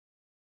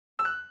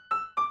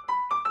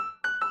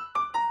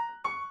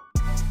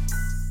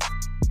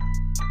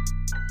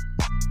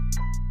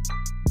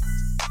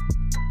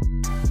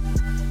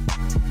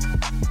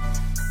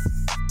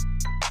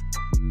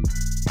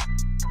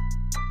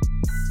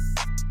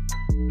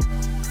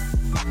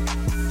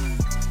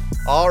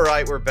All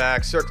right, we're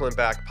back. Circling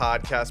Back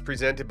podcast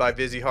presented by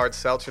Vizzy Hard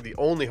Seltzer, the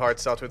only hard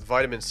seltzer with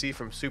vitamin C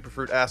from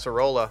Superfruit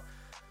Acerola.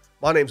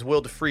 My name's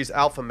Will DeFries,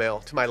 Alpha Male.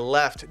 To my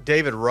left,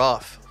 David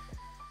Ruff.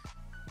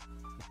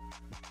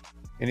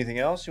 Anything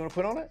else you want to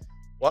put on it?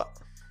 What?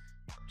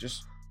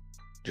 Just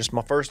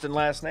my first and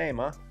last name,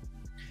 huh?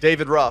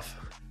 David Ruff,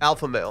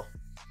 Alpha Male.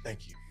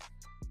 Thank you.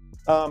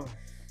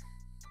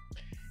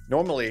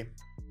 Normally,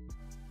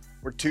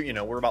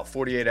 we're about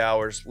 48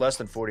 hours, less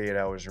than 48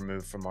 hours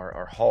removed from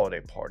our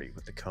holiday party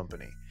with the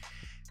company.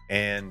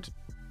 And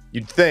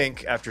you'd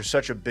think after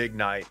such a big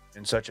night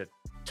and such a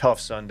tough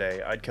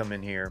Sunday, I'd come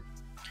in here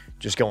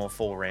just going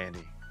full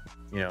Randy.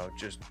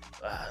 What's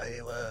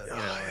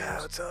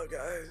up,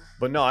 guys?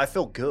 But no, I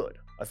feel good.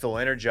 I feel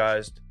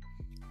energized.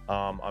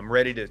 I'm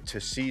ready to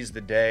seize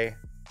the day.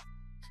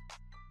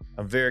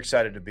 I'm very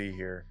excited to be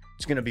here.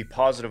 It's going to be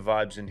positive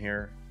vibes in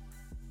here.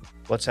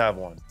 Let's have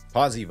one.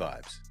 Posy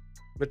vibes.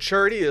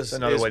 Maturity is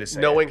another way to say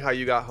knowing how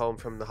you got home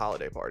from the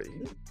holiday party.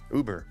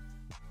 Uber.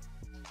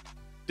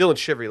 Dylan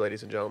Shivery,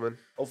 ladies and gentlemen.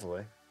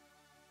 Hopefully.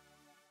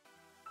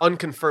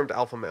 Unconfirmed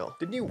Alpha Male.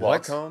 Didn't you What?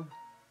 walk home?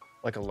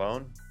 Like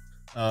alone?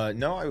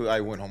 No, I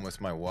went home with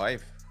my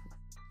wife.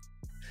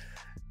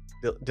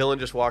 Dylan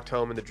just walked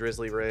home in the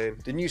drizzly rain.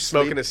 Didn't you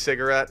sleep? Smoking a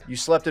cigarette. You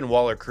slept in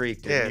Waller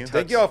Creek, didn't Yeah, you?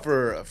 Thank y'all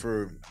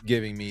for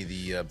giving me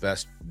the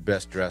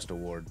best dressed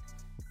award,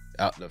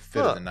 the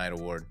fit of the night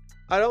award.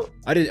 I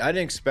I didn't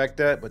expect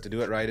that, but to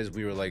do it right as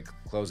we were like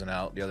closing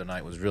out the other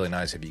night was really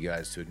nice of you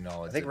guys to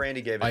acknowledge. I think that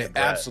Randy gave it I to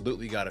Brett.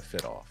 absolutely got a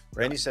fit off.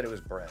 Randy said it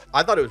was Brett.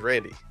 thought it was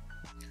Randy,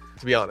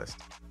 to be honest.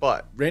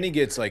 But Randy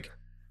gets like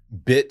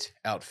bit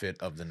outfit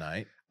of the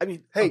night. I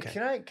mean, Hey,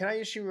 okay. can I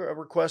issue a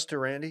request to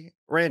Randy?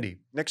 Randy,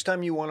 next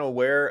time you want to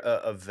wear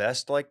a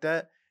vest like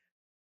that,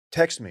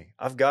 text me.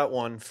 I've got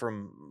one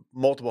from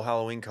multiple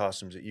Halloween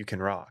costumes that you can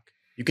rock.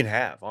 You can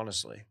have,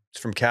 honestly. It's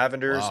from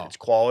Cavender's. Wow. It's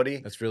quality.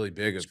 That's really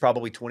big. It's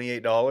probably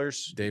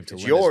 $28. Dave to It's lend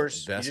his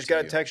yours. You vest just to got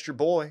to you. text your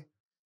boy.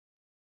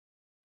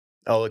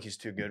 Oh, look, he's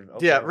too good.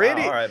 Okay, Yeah, wow,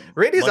 Randy. all right.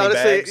 Randy's Money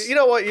honestly, bags. you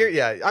know what?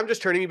 I'm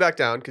just turning you back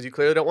down because you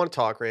clearly don't want to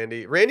talk,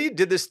 Randy. Randy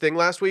did this thing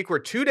last week where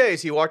 2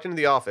 days he walked into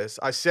the office.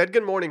 I said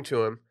good morning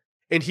to him,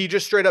 and he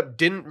just straight up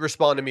didn't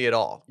respond to me at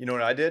all. You know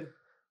what I did?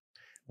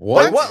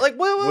 What? Like what? Like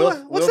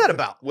what's Will that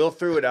about? Will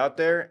threw it out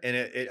there, and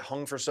it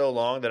hung for so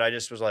long that I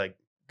just was like,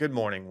 "Good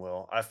morning,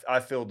 Will." I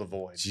filled the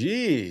void.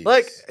 Jeez.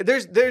 Like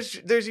there's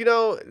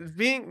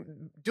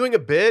doing a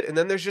bit, and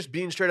then there's just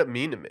being straight up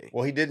mean to me.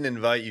 Well, he didn't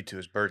invite you to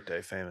his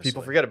birthday, famously.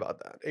 People forget about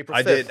that. April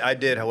 5th. I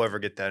did, however,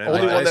 get that.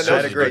 Only invite. one that I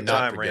had knows a great not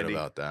time, forget Randy.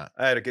 about that.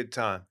 I had a good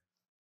time.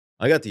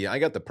 I got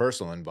the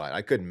personal invite.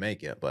 I couldn't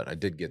make it, but I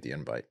did get the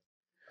invite.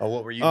 Oh,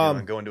 what were you Um,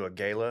 doing? Going to a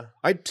gala?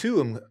 I too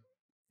am.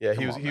 Yeah,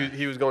 Come on, man.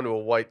 he was going to a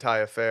white tie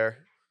affair.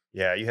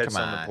 Yeah, you had Come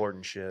some on.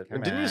 important shit.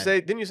 Come Didn't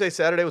on. you say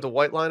Saturday was a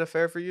white line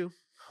affair for you?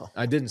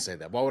 I didn't say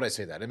that. Why would I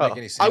say that? It didn't Oh, make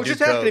any sense. I was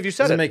just asking if you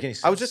said Doesn't it. make any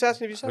sense. I was just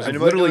asking if you said I've it.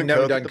 Anybody literally doing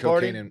never coke at done the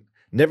party?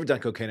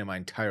 cocaine in my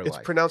entire It's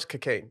life. pronounced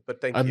cocaine,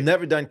 but thank I've you.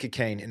 never done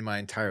cocaine in my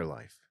entire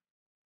life.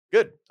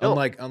 Good. No,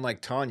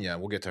 Unlike Tanya,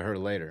 we'll get to her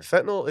later.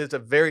 fentanyl is a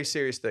very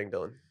serious thing,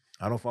 Dylan.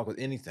 I don't fuck with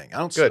anything. I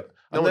don't. Good.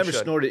 No I've one never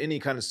should. snorted any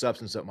kind of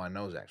substance up my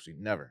nose. Actually,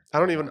 never.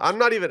 I'm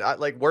not even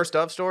like worst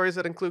of stories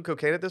that include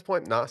cocaine at this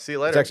point. Nah, see you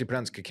later. It's actually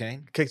pronounced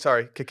cocaine.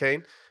 Sorry,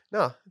 cocaine.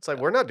 No, it's like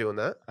we're not doing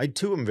that. I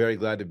too am very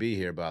glad to be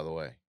here. By the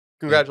way,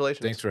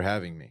 Congratulations. Thanks for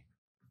having me.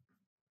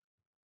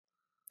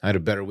 I had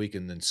a better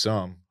weekend than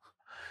some.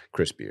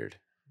 Chris Beard,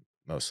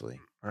 mostly.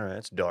 All right,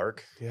 that's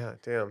dark. Yeah,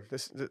 damn.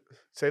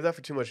 Save that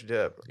for too much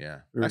dip.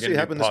 Yeah. We were Actually, it gonna do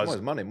happened this morning. It positive-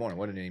 was Monday morning.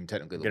 Wasn't even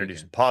technically We're the gonna do weekend.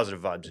 some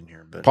positive vibes in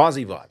here, but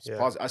Posy vibes.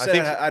 Yeah. I I said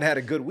think- I'd had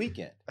a good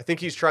weekend. I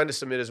think he's trying to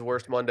submit his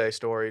worst Monday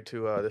story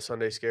to the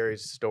Sunday Scaries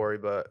story,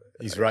 but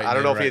He's writing I don't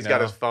in know if right he's got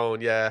now. his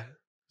phone. Yeah.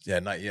 Yeah,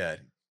 not yet.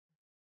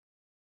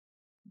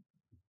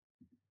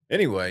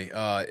 Anyway,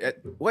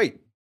 wait,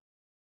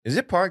 is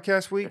it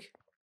podcast week?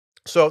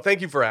 So thank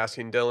you for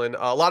asking, Dylan.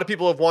 A lot of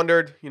people have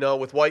wondered,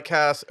 with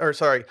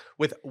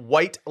with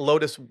White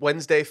Lotus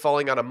Wednesday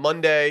falling on a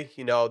Monday,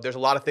 there's a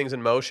lot of things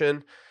in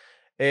motion.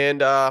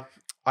 And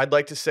I'd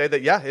like to say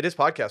that, yeah, it is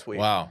podcast week.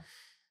 Wow.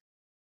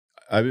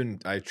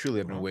 I truly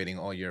have been waiting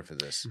all year for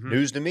this. Mhm.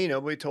 news to me.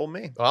 Nobody told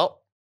me.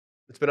 Well,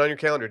 it's been on your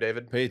calendar,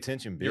 David. Pay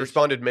attention, bitch. You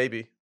responded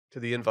maybe to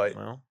the invite.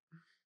 Well,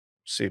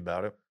 see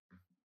about it.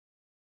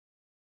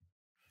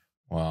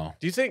 Wow.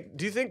 Do you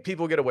think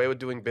people get away with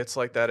doing bits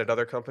like that at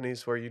other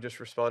companies where you just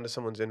respond to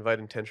someone's invite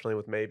intentionally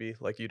with maybe,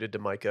 like you did to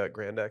Micah at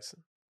Grand X?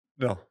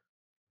 No.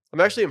 I'm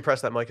actually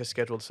impressed that Micah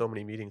scheduled so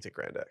many meetings at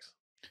Grand X.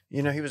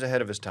 He was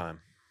ahead of his time.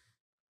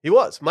 He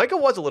was. Micah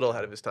was a little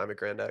ahead of his time at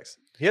Grand X.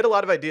 He had a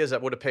lot of ideas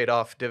that would have paid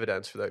off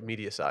dividends for the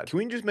media side. Can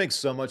we just make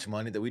so much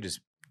money that we just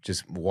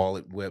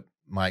wallet whip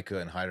Micah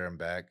and hire him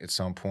back at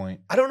some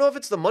point? I don't know if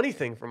it's the money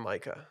thing from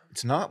Micah.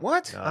 It's not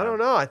what? No. I don't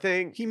know. I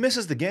think He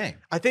misses the game.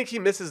 he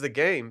misses the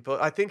game, but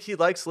I think he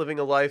likes living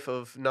a life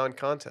of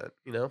non-content,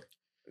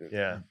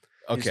 Yeah.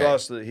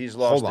 Okay. He's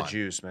lost Hold the on.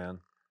 juice,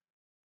 man.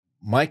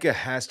 Micah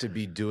has to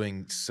be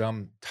doing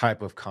some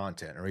type of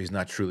content or he's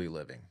not truly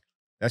living.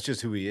 That's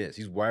just who he is.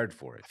 He's wired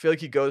for it. I feel like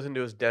he goes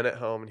into his den at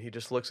home and he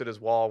just looks at his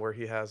wall where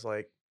he has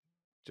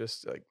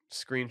just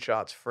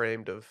screenshots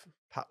framed of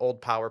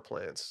old power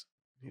plants.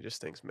 He just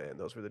thinks, man,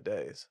 those were the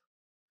days.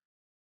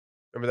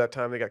 Remember that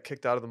time they got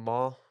kicked out of the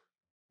mall?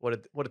 What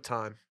a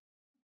time.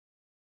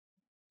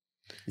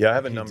 Yeah, I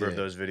have a He number of did.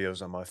 those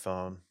videos on my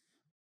phone.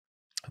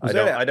 Was I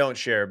that don't. a- I don't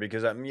share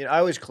because I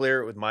always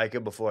clear it with Micah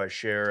before I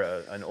share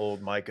an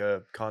old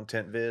Micah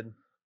content vid.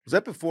 Was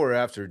that before or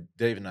after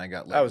Dave and I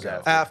got let That was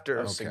go? After.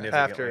 That was Okay.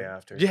 significantly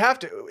after. You have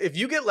to, if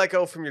you get let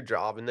go from your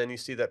job and then you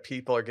see that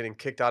people are getting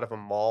kicked out of a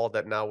mall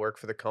that now work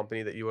for the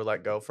company that you were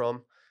let go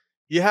from,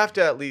 you have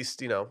to at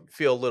least,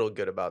 feel a little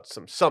good about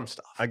some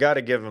stuff. I got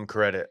to give him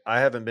credit. I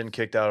haven't been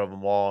kicked out of a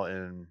mall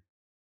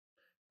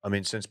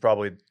since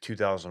probably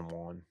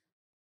 2001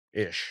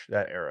 ish,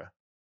 that era.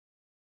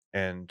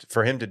 And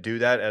for him to do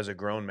that as a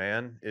grown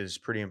man is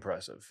pretty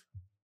impressive.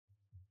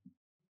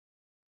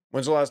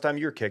 When's the last time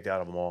you were kicked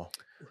out of a mall?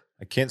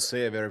 I can't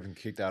say I've ever been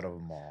kicked out of a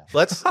mall.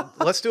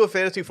 Let's do a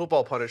fantasy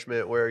football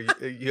punishment where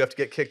you have to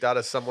get kicked out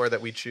of somewhere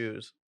that we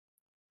choose.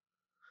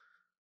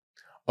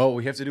 Oh,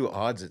 we have to do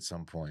odds at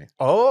some point.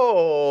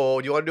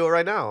 Oh, do you want to do it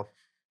right now?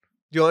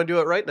 Do you want to do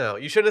it right now?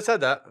 You shouldn't have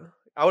said that.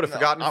 I would have No,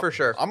 forgotten for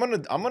sure.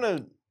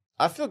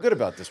 I feel good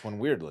about this one,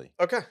 weirdly.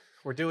 Okay,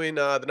 we're doing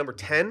the number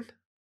 10.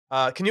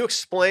 Can you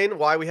explain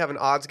why we have an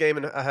odds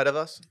game ahead of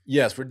us?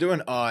 Yes, we're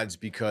doing odds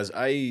because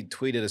I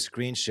tweeted a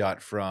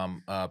screenshot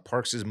from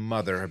Parks'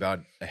 mother about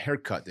a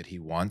haircut that he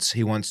wants.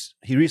 He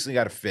recently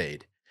got a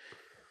fade.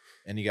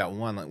 And he got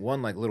one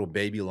little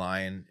baby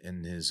line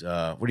in his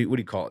what do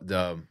you call it?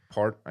 The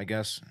part, I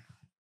guess.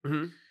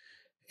 Mm-hmm.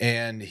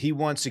 And he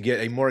wants to get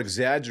a more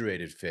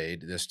exaggerated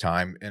fade this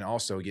time and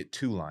also get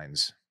 2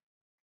 lines.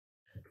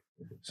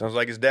 Sounds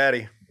like his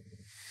daddy.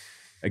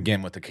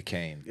 Again with the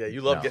cocaine. Yeah, you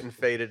love No. getting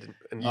faded.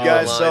 And You Oh,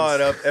 guys lines. saw it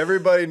up.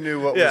 Everybody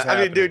knew what was Yeah, I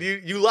happening. mean,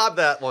 dude, you lobbed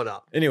that one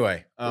up.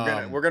 Anyway,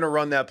 we're gonna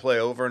run that play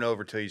over and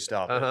over till you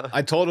stop it. Uh-huh.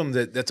 I told him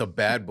that that's a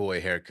bad boy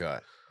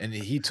haircut. And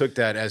he took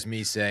that as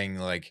me saying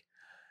like,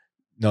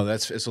 no,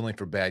 it's only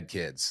for bad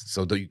kids.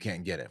 So you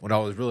can't get it. When I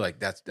was really like,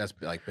 that's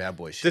like bad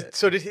boy shit.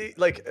 So did he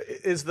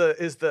is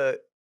the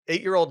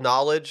 8-year-old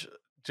knowledge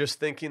just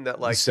thinking that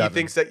he 7.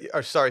 thinks that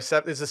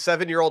is the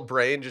 7-year-old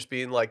brain just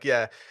being like,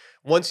 yeah,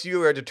 once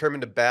you are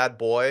determined a bad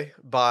boy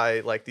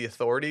by the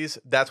authorities,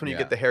 that's when you Yeah.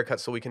 get the haircut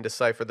so we can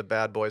decipher the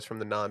bad boys from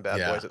the non-bad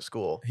Yeah. boys at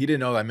school. He didn't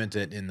know I meant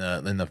it in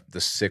the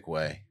sick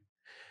way.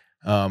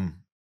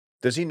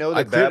 Does he know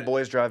I that cleared- bad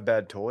boys drive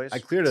bad toys? I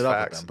cleared it It's up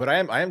facts. with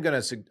him, but I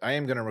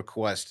am gonna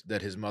request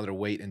that his mother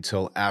wait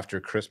until after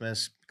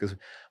Christmas because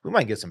we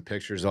might get some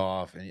pictures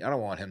off, and I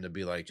don't want him to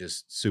be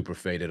just super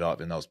faded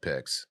up in those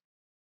pics.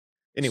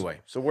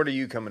 Anyway, So where do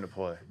you come into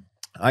play?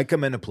 I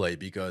come into play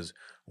because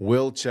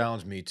Will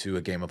challenged me to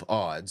a game of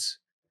odds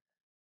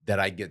that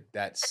I get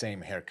that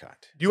same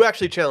haircut. You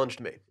actually challenged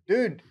me.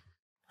 Dude,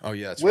 Oh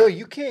yeah, that's Will, right.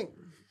 you can't.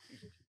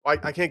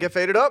 I can't get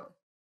faded up.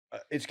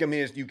 It's gonna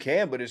mean you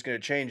can, but it's gonna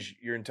change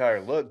your entire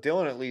look.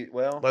 Dylan, at least,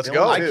 well, Let's Dylan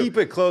go. I too. keep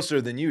it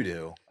closer than you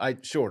do.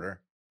 Shorter.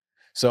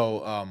 So,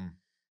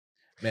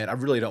 man, I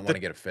really don't want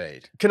to get a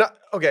fade. Can I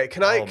Oh,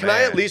 can I at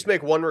man. least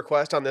make one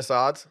request on this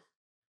odds?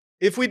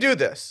 If we do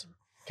this,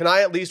 can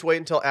I at least wait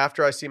until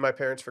after I see my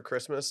parents for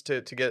Christmas to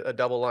get a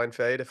double line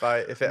fade if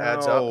it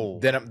adds up? No.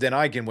 Then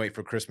I can wait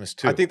for Christmas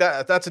too. I think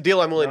that's a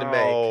deal I'm willing to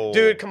No. make.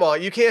 Dude, come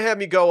on. You can't have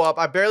me go up.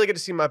 I barely get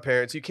to see my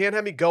parents. You can't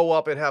have me go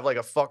up and have a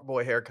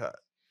fuckboy haircut.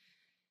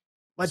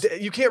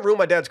 You can't ruin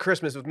my dad's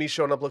Christmas with me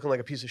showing up looking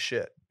like a piece of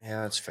shit.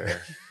 Yeah, that's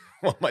fair.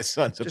 well, my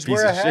son's a Just piece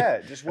wear a of shit.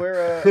 hat. Just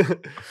wear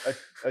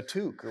a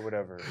toque or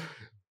whatever.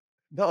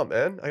 No,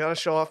 man. I gotta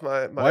show off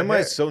my Why am I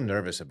hair. so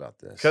nervous about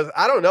this? Because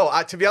I don't know.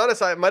 To be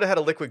honest, I might have had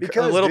a little bit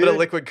of dude,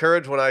 liquid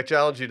courage when I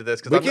challenged you to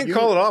this. we Because can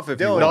call it off if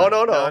you Dylan,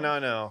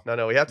 want.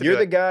 No. We have to You're do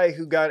the it. guy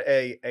who got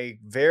a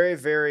very,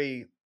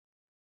 very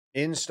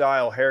in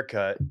style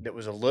haircut that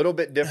was a little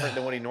bit different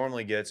than what he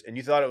normally gets, and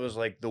you thought it was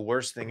the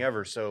worst thing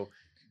ever. So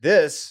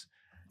this,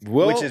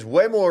 which is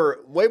way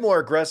more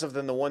aggressive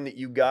than the one that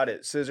you got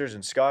at Scissors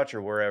and Scotch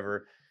or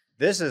wherever,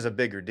 this is a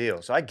bigger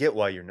deal. So I get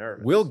why you're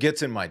nervous. Will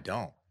gets in my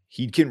dome.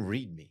 He can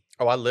read me.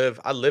 Oh, I live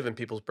in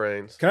people's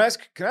brains. Can I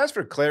ask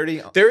for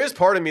clarity? There is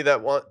part of me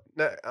that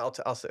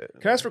I'll say it.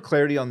 Can I ask for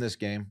clarity on this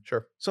game?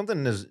 Sure.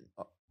 Something has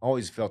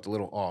always felt a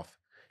little off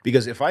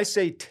because if I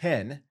say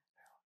 10,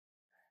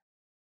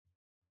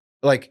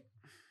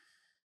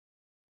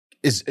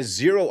 is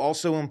 0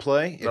 also in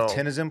play? If No.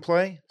 10 is in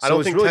play, I don't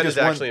it's think really 10 is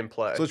just actually in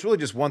play. So it's really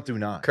just 1 through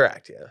 9.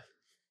 Correct, yeah.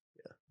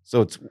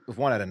 So it's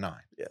 1 out of 9.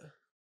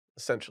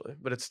 Essentially.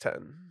 But it's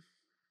 10.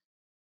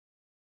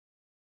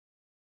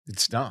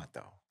 It's not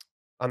though.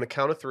 On the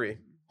count of 3.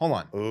 Hold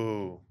on.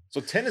 Ooh.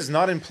 So 10 is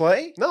not in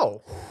play?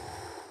 No.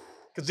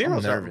 Because I'm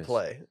 0's not in nervous.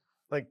 play.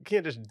 You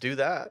can't just do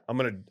that. I'm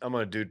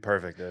gonna dude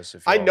perfect this.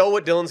 If I y'all- know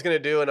what Dylan's gonna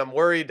do, and I'm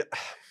worried.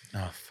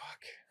 Oh fuck.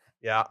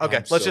 Yeah. Okay.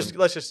 I'm let's so-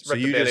 just So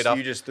rip you the Band-Aid off.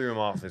 just threw him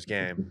off his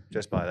game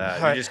just by that.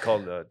 All right. You just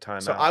called a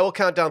timeout. So I will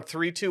count down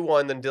 3, 2,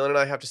 1. Then Dylan and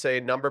I have to say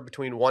a number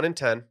between 1 and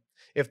 10.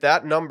 If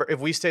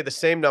we say the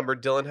same number,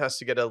 Dylan has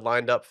to get a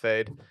lined up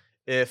fade.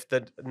 If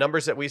the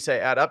numbers that we say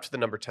add up to the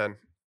number 10,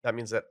 that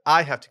means that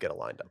I have to get a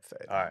lined up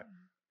fade. All right,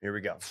 here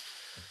we go.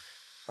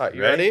 All right,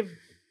 you Ready? ready?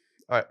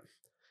 All right.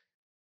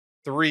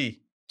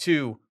 3,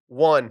 2,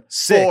 1,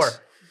 6.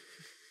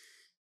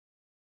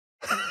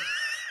 4.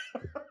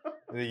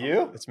 Is it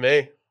you? It's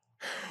me.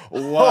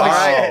 Wow. All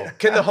right.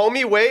 Can the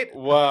homie wait?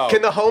 Wow.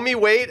 Can the homie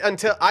wait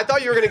until I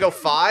thought you were gonna go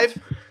 5?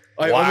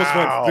 I almost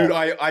Wow. went,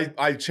 dude.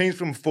 I changed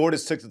from 4 to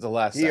 6 at the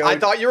last. He second. I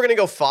thought you were gonna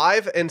go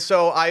 5, and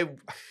so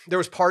there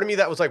was part of me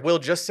that was like, "Will,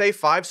 just say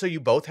 5 so you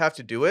both have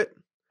to do it."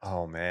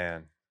 Oh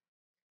man.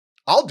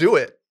 I'll do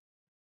it.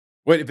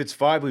 Wait, if it's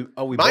 5, we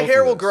My both hair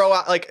do will this. grow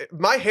out. Like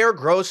my hair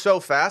grows so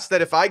fast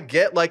that if I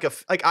get like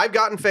I've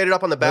gotten faded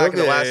up on the back in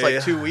the last like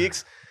Okay. 2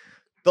 weeks.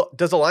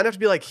 Does the line have to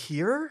be like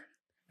here?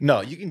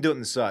 No, you can do it in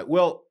the side.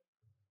 Well,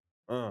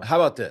 how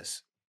about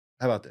this?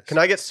 How about this? Can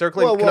I get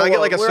circling? Can I get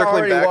like a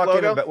circling back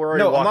logo? We're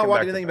already No, I'm not walking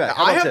walking anything back.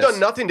 How I about have this? done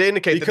nothing to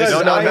indicate that Because this No,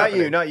 is no, not not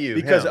happening. you, not you.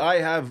 Because him. I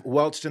have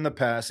welched in the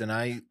past, and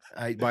I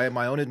by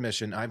my own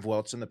admission, I've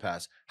welched in the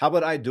past. How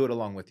about I do it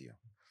along with you?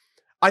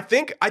 I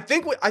think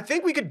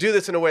we could do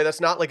this in a way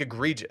that's not like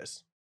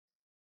egregious.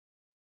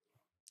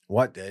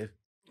 What, Dave?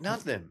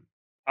 Nothing.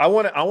 I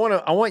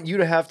want you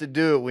to have to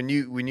do it when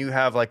you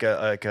have like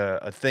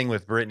a thing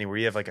with Brittany where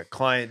you have like a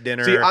client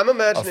dinner, See, I'm a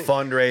imagining.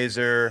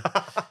 fundraiser.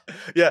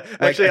 Yeah,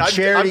 like actually, a I'm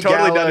charity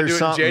totally gala down to or do it in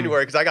something.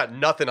 January because I got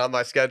nothing on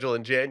my schedule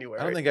in January.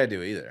 I don't think I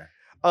do either.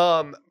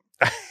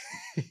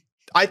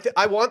 I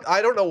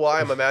don't know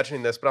why I'm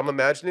imagining this, but I'm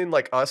imagining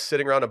like us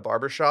sitting around a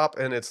barbershop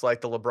and it's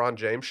like the LeBron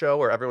James show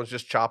where everyone's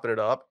just chopping it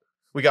up.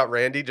 We got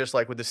Randy just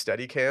like with the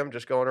steady cam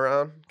just going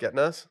around getting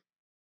us.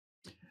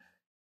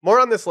 More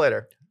on this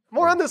later.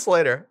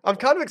 I'm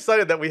kind of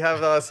excited that we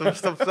have some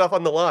stuff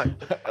on the line.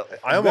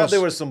 I almost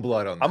there was some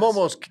blood on.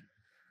 This.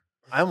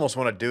 I almost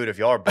want to do it if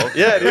y'all are both.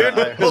 Yeah, dude.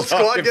 I- We'll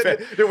squad get,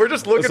 dude, we're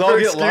just looking Let's all for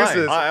get lined.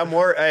 excuses. I'm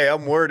worried. Hey,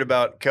 I'm worried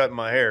about cutting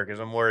my hair because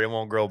I'm worried it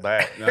won't grow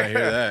back. I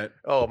hear that.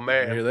 Oh I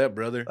man, hear that,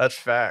 brother. that's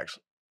facts.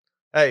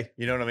 Hey,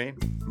 You know what I mean?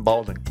 I'm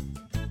balding.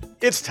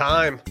 it's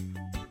time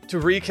to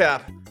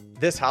recap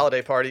this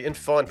holiday party and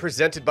fun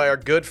presented by our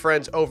good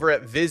friends over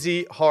at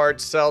Vizzy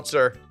Hard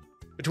Seltzer.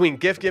 Between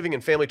gift giving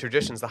and family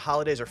traditions, the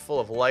holidays are full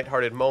of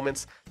lighthearted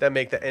moments that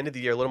make the end of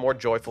the year a little more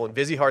joyful. And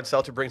Vizzy Hard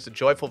Seltzer brings the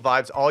joyful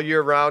vibes all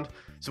year round.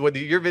 So whether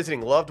you're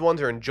visiting loved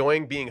ones or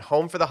enjoying being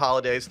home for the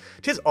holidays,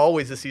 'tis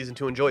always the season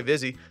to enjoy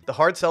Vizzy, the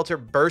hard seltzer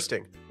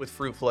bursting with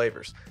fruit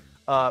flavors.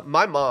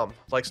 My mom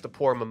likes to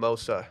pour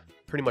mimosa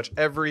pretty much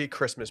every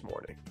Christmas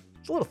morning.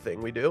 It's a little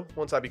thing we do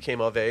once I became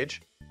of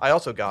age. I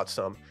also got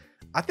some.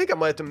 I think I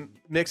might have to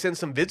mix in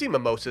some Vizzy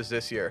mimosas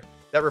this year.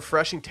 That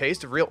refreshing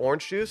taste of real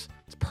orange juice,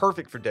 it's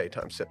perfect for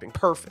daytime sipping.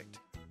 Perfect.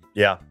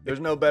 Yeah, there's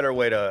no better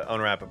way to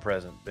unwrap a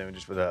present than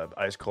just with a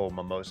ice cold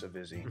mimosa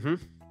Vizzy.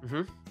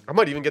 I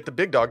might even get the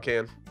big dog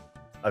can.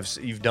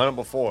 You've done it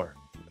before.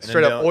 And then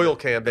Straight up Dylan- oil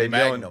can, baby.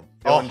 Magnum.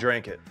 Dylan Oh.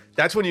 drank it.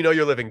 That's when you know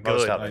you're living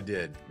Most good. of it. I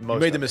did. Most You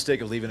made of the it.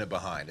 mistake of leaving it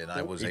behind, and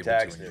I was He able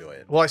taxed to it. enjoy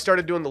it. Well, I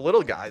started doing the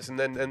little guys, and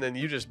then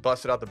you just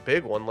busted out the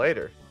big one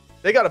later.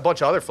 They got a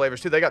bunch of other flavors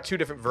too. They got 2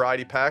 different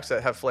variety packs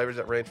that have flavors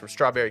that range from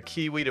strawberry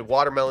kiwi to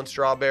watermelon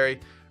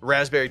strawberry,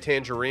 raspberry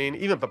tangerine,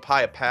 even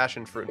papaya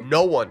passion fruit.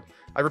 No one,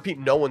 I repeat,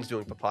 no one's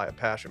doing papaya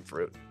passion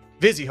fruit.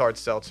 Vizzy Hard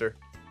Seltzer,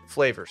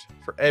 flavors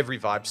for every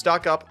vibe.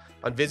 Stock up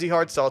on Vizzy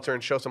Hard Seltzer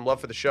and show some love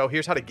for the show.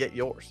 Here's how to get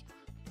yours.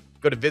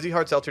 Go to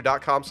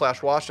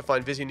VizzyHardSeltzer.com/washed to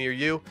find Vizzy near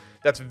you.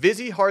 That's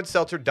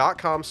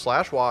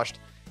VizzyHardSeltzer.com/washed.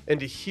 And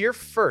to hear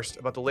first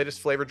about the latest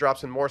flavor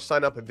drops and more,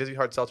 sign up at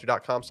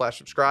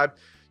VizzyHardSeltzer.com/subscribe.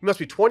 You must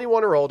be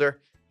 21 or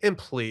older, and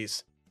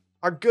please,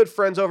 our good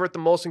friends over at the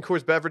Molson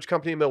Coors Beverage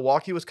Company in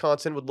Milwaukee,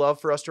 Wisconsin, would love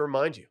for us to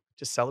remind you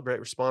to celebrate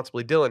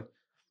responsibly. Dylan,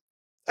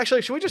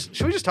 actually, should we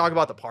just talk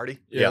about the party?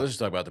 Yeah, let's just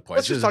talk about the party.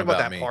 Let's This just talk isn't about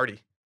that me.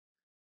 party.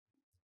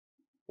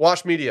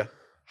 Wash Media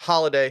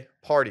holiday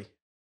party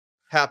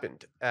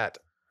happened at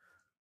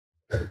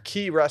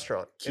Key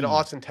Restaurant in Key.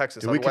 Austin,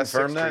 Texas. Did on we West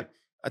confirm 6th that? Street.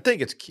 I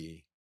think it's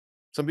key.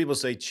 Some people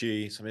say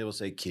chi, some people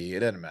say key. It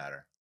doesn't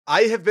matter.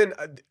 I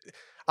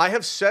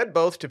have said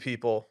both to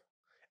people,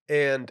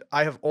 and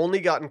I have only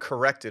gotten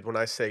corrected when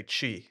I say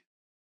chi.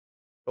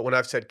 But when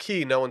I've said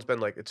key, no one's been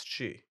like, it's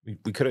chi. We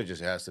could have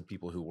just asked the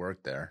people who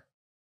work there.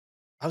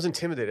 I was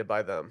intimidated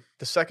by them.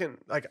 The second,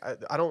 like,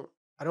 I don't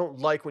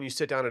like when you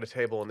sit down at a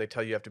table and they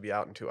tell you have to be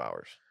out in 2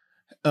 hours.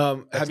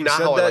 Have you not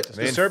said how I that? like to The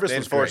say it. service They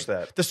was enforced great.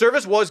 that. The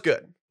service was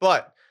good,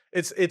 but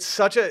it's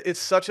such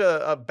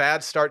a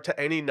bad start to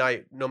any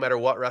night, no matter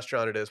what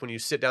restaurant it is. When you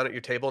sit down at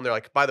your table and they're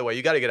like, by the way,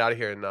 you got to get out of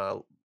here in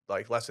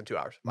like less than 2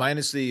 hours.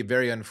 Minus the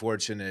very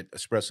unfortunate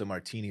espresso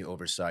martini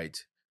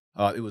oversight,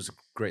 it was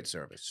great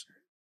service.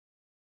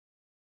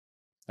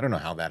 I don't know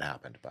how that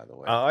happened, by the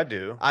way. I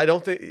do. I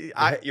don't think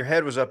Your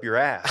head was up your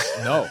ass.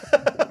 no,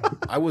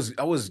 I was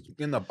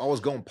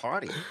going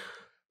potty.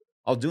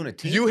 I was doing a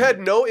team. You had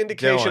no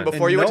indication Dylan.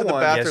 before And you went to no the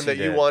one- bathroom yes, that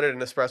you you did. wanted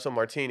an espresso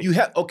martini. You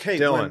had okay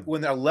Dylan.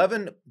 when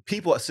 11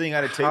 people sitting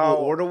at a table How-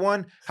 order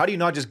one. How do you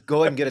not just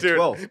go ahead and get a Dude,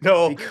 12?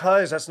 No,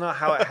 Because that's not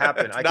how it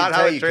happened. It's I not can how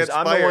tell it you because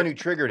I'm the transpired. one who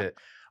triggered it.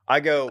 I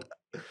go,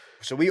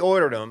 So we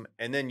ordered them,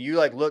 and then you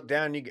like look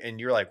down and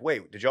you're like,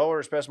 wait, did y'all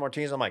order espresso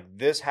martinis? I'm like,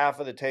 this half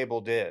of the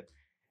table did.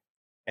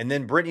 And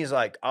then Brittany's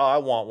like, oh, I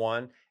want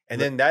one. And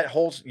then that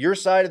whole your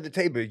side of the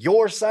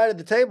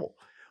table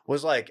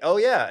was like, oh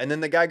yeah. And then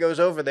the guy goes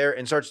over there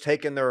and starts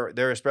taking their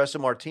espresso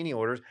martini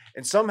orders.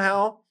 And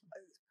somehow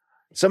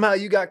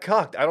you got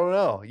cucked. I don't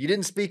know. You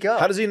didn't speak up.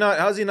 How does he not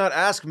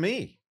ask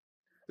me?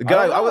 The I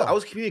guy, don't know. I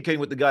was communicating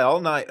with the guy all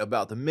night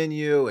about the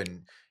menu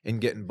and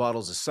getting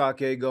bottles of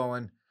sake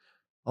going.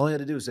 All he had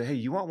to do was say, hey,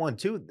 you want one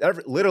too?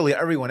 Literally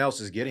everyone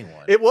else is getting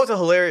one. It was a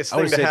hilarious I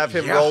thing would've to said, have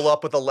him yeah. roll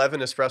up with 11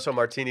 espresso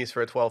martinis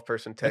for a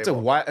 12-person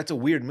table. That's a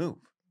weird move.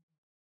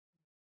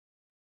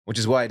 Which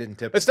is why I didn't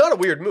tip him. It's not a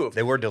weird move.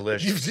 They were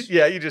delicious.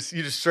 You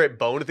just straight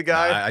boned the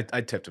guy. Nah,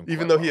 I tipped him. even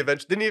quite though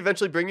well. he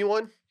eventually bring you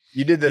one.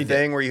 You did the He did.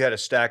 thing where you had a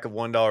stack of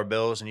 $1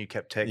 bills and you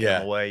kept taking Yeah.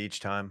 them away each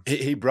time.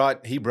 He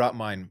brought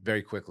mine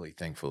very quickly,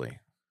 thankfully.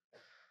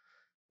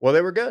 Well,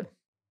 they were good.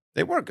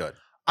 They were good.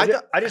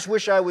 I just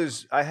wish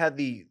I had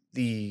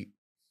the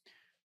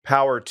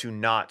power to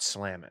not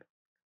slam it.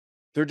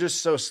 They're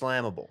just so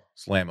slammable.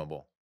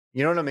 Slammable.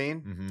 You know what I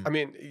mean? Mhm. I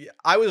mean,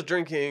 I was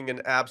drinking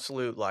an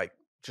absolute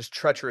just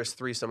treacherous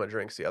threesome of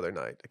drinks the other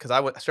night because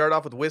I started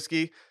off with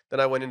whiskey, then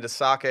I went into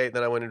sake,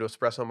 then I went into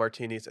espresso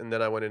martinis, and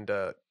then I went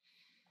into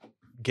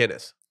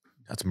Guinness.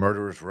 That's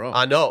murderer's row.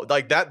 I know,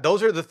 that.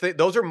 Those are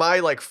those are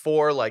my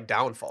 4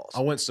 downfalls. I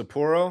went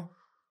Sapporo.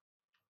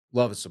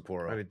 Love a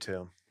Sapporo. I did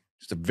too.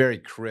 Just a very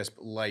crisp,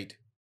 light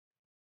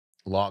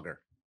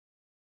lager.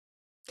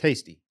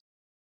 Tasty.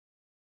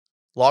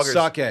 Lagers,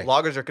 Sake.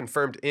 lagers are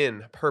confirmed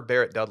in per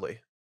Barrett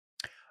Dudley.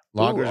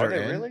 Lagers Ooh, are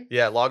they in. really?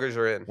 Yeah, lagers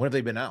are in. When have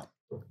they been out?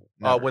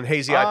 Never. When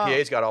hazy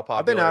IPAs got all popular.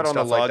 I've been out on and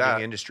the stuff like logging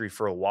that. industry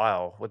for a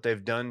while. What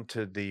they've done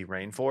to the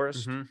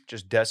rainforest, Mhm.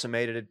 just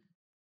decimated it.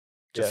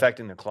 It's Yeah.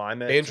 affecting the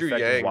climate. Andrew it's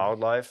affecting Yang.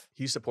 wildlife.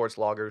 He supports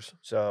lagers.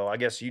 So I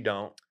guess you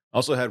don't.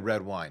 Also had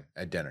red wine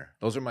at dinner.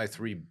 Those are my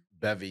 3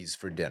 bevies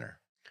for dinner.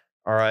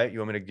 All right. You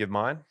want me to give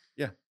mine?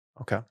 Yeah.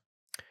 Okay.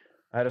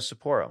 I had a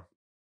Sapporo.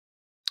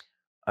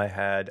 I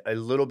had a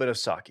little bit of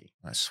sake.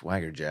 My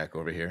swagger jack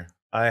over here.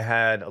 I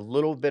had a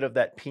little bit of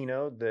that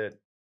Pinot that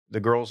the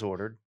girls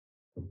ordered.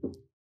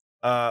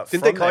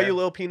 Didn't they call you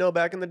Lil Pino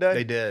back in the day?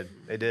 They did.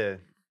 They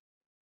did.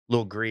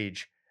 Little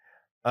Greege.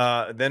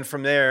 Then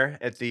from there,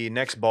 at the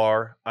next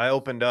bar, I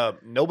opened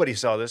up. Nobody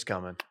saw this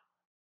coming.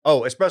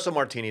 Oh, espresso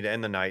martini to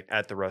end the night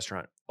at the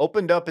restaurant.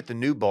 Opened up at the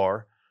new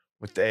bar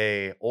with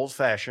a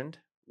old-fashioned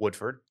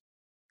Woodford.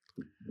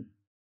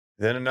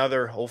 Then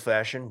another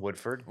old-fashioned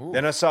Woodford. Ooh.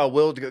 Then I saw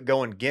Will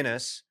going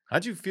Guinness.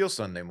 How'd you feel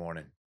Sunday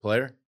morning,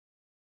 player?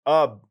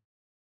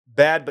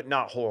 Bad, but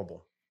not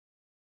horrible.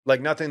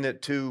 Like nothing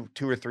that two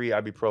or three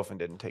ibuprofen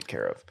didn't take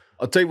care of.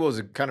 I'll tell you what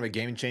was kind of a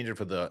game changer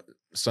for the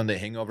Sunday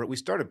hangover. We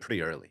started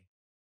pretty early.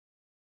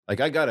 Like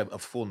I got a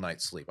full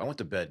night's sleep. I went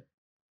to bed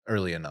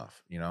early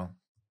enough,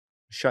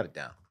 Shut it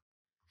down.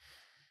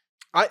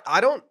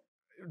 I don't.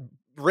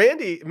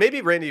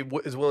 Maybe Randy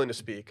is willing to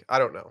speak. I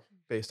don't know,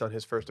 based on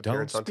his first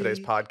appearance on today's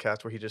speak.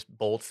 podcast where he just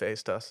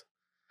bold-faced us.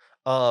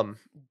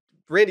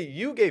 Randy,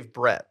 you gave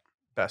Brett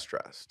best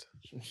dressed.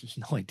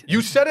 No, I didn't.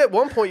 You said at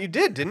one point you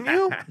did, didn't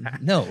you?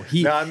 No,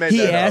 he. No, I made he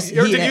that up. asked.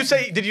 Or he did a- you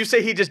say? Did you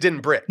say he just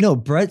didn't brick? No,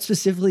 Brett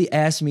specifically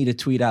asked me to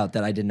tweet out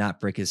that I did not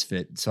brick his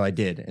fit, so I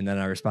did, and then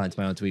I responded to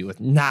my own tweet with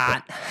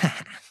 "not."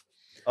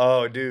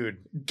 Oh, dude.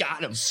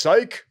 Got him.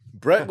 Psych.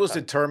 Brett was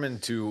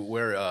determined to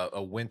wear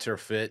a winter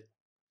fit,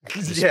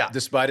 Yeah.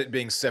 despite it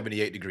being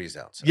 78 degrees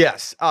outside.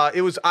 Yes.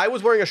 It was. I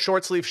was wearing a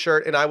short sleeve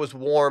shirt and I was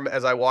warm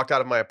as I walked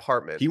out of my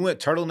apartment. He went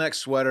turtleneck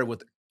sweater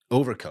with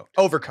overcoat.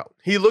 Overcoat.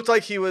 He looked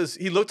like he was.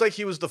 He looked like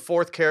he was the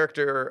fourth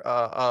character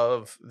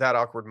of That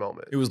Awkward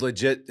Moment. It was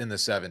legit in the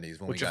 70s.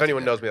 When Which, we if got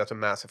anyone knows together. me, that's a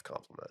massive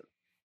compliment.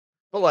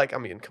 But I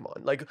mean, come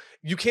on.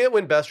 You can't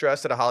win best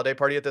dressed at a holiday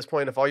party at this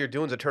point if all you're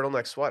doing is a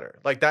turtleneck sweater.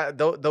 Like that.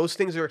 Those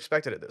things are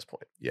expected at this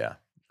point. Yeah.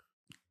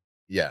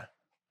 Yeah.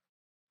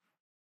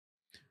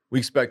 We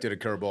expected a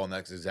curveball, and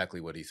that's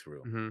exactly what he threw.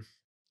 Mm-hmm.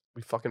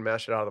 We fucking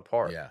mashed it out of the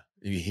park. Yeah.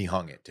 He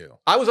hung it too.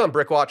 I was on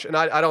Brickwatch, and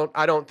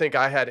I don't think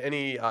I had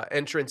any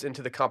entrance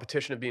into the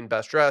competition of being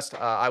best dressed.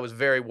 I was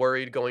very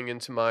worried going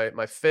into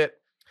my fit.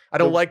 I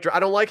don't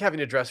like having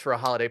to dress for a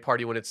holiday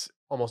party when it's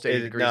almost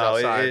 80 degrees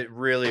outside. It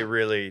really,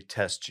 really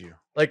tests you.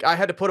 I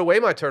had to put away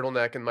my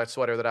turtleneck and my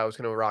sweater that I was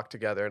going to rock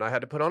together, and I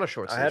had to put on a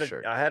short I sleeve had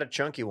shirt. I had a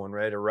chunky one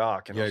ready to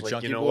rock, and You I had was a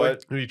like, you chunky know boy?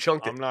 what? You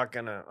chunked it. I'm not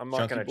gonna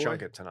Chunky boy?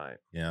 chunk it tonight.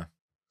 Yeah.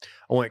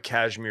 I went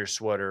cashmere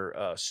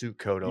sweater, suit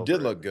coat. You over did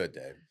it. look good,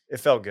 Dave. It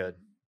felt good.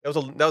 That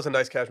was a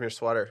nice cashmere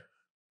sweater,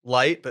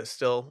 light but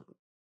still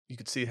you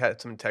could see it had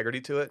some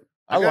integrity to it.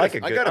 I like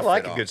a I good. got I a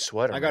like fit a off. good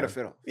sweater. I got a man.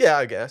 fit on. Yeah,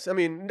 I guess. I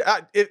mean,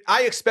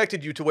 I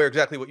expected you to wear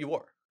exactly what you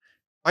wore.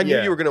 I knew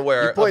Yeah. you were going to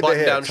wear You a played the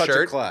hit. button-down Touch of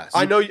shirt. class.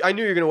 I knew you were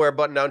going to wear a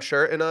button-down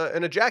shirt and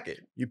a jacket.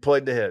 You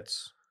played the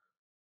hits,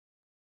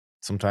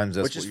 Sometimes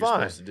that's which what is you're fine.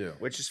 supposed to do.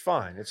 Which is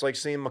fine. It's like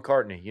seeing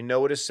McCartney. You know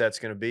what his set's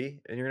going to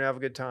be, and you're going to have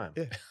a good time.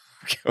 Yeah.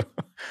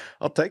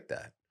 I'll take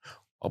that.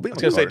 I'll be I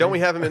was going to say, don't we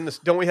have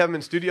him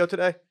in studio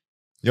today?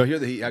 You'll hear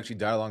that he actually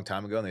died a long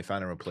time ago, and they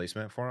found a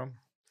replacement for him.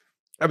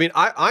 I mean,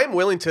 I'm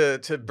willing to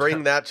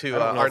bring that to I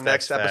don't know our if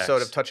next that's episode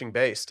facts. of Touching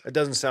Based. It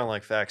doesn't sound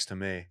like facts to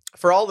me.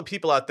 For all the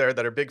people out there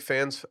that are big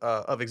fans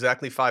of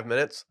Exactly 5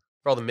 Minutes,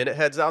 for all the minute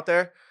heads out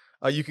there,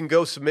 you can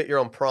go submit your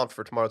own prompt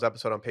for tomorrow's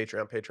episode on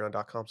Patreon,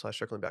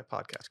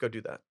 patreon.com/circlingbackpodcast. Go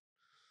do that.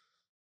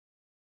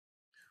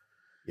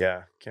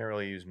 Yeah, can't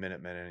really use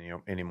Minutemen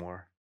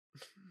anymore.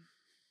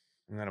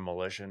 Isn't that a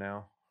militia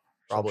now?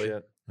 Some Probably.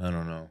 shit? I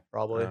don't know.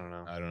 Probably. I don't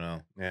know. I don't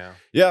know. Yeah.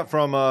 Yeah,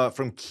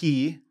 from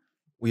Key,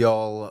 we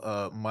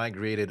all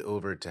migrated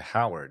over to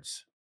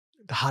Howard's.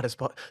 The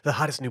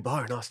hottest new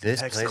bar in Austin,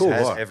 This Texas. place Cool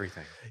has bar.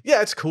 everything.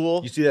 Yeah, it's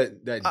cool. You see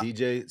that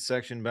DJ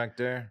section back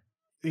there?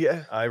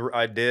 Yeah.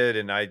 I did,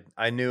 and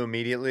I knew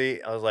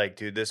immediately. I was like,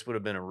 dude, this would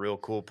have been a real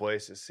cool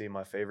place to see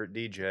my favorite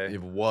DJ.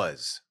 It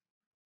was,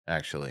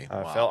 actually.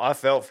 Wow. I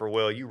felt for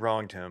Will. You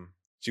wronged him.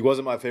 She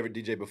wasn't my favorite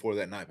DJ before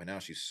that night, but now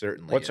she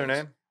certainly What's her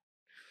is.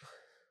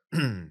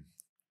 name?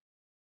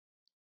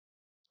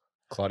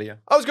 Claudia.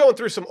 I was going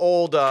through some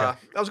old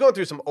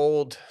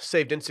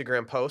saved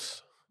Instagram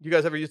posts. You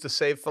guys ever use the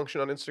save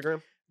function on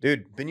Instagram?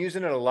 Dude, been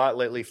using it a lot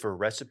lately for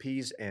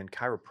recipes and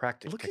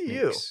chiropractic Look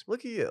techniques.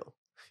 at you.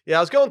 Yeah, I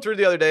was going through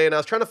the other day and I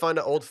was trying to find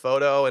an old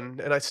photo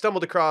and I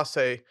stumbled across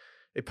a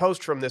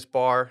post from this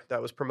bar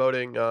that was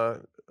promoting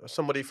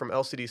somebody from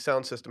LCD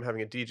Sound System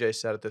having a DJ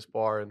set at this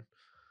bar, and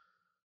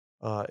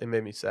it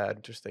made me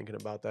sad just thinking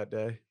about that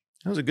day.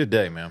 That was a good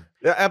day, man.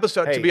 The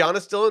episode, to Hey. be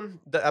honest, Dylan,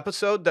 the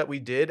episode that we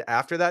did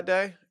after that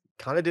day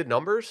kind of did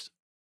numbers.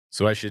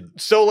 So I should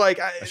So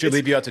like, I should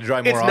leave you out to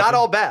dry more It's often? not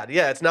all bad.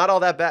 Yeah, it's not all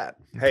that bad.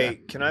 Hey,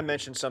 can I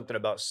mention something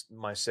about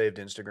my saved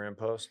Instagram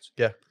posts?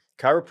 Yeah.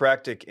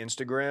 Chiropractic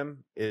Instagram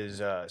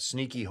is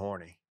sneaky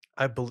horny.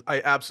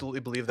 I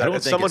absolutely believe I that. don't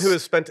As think someone who it's-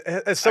 has spent,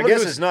 as I someone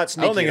guess who it's not I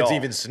sneaky. don't think at it's all.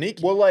 even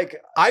sneaky. Well, like,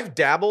 I've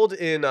dabbled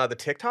in the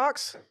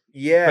TikToks,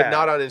 yeah, but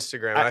not on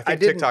Instagram. And I I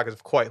think didn't- TikTok is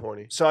quite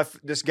horny. So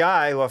this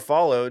guy who I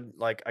followed,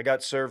 like, I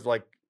got served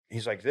like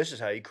he's like, this is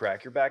how you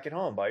crack your back at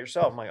home by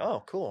yourself. I'm like,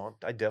 oh, cool.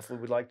 I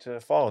definitely would like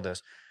to follow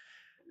this.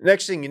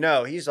 Next thing you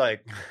know, he's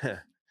like,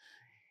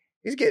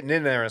 he's getting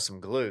in there on some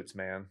glutes,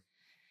 man.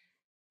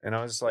 And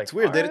I was just like, It's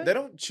weird. all They, right. they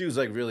don't choose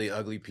like really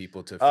ugly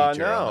people to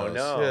feature on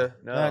those.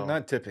 Yeah. no.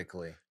 Not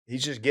typically.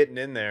 He's just getting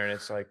in there, and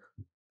it's like,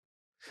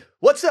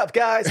 What's up,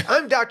 guys?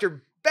 I'm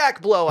Dr. Back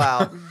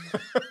Blowout.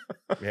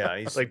 yeah,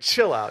 he's It's like,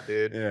 chill out,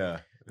 dude. Yeah.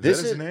 Is This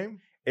that his is-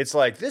 name? it's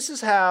like, this is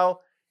how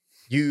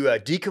you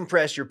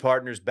decompress your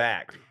partner's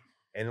back.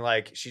 And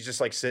like, she's just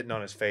like sitting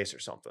on his face or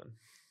something.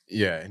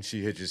 Yeah, and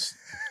she had just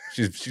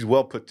she's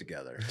well put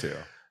together too.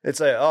 It's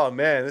like, oh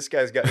man, this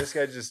guy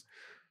just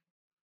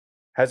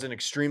has an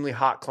extremely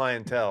hot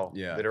clientele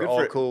Yeah, that are good all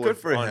for- cool good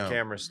with for him. on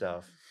camera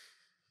stuff.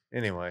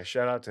 Anyway,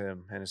 shout out to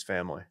him and his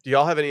family. Do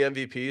y'all have any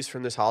MVPs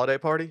from this holiday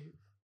party?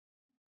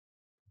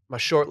 My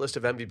short list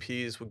of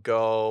MVPs would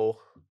go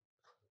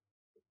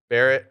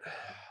Barrett.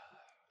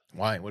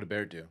 Why? What did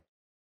Barrett do?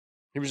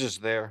 He was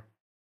just there.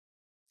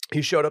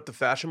 He showed up the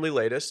fashionably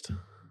latest.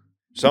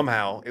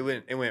 Somehow it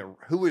went.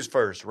 Who was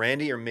first,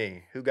 Randy or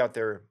me? Who got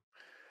there?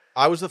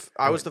 I was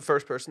the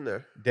first person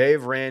there.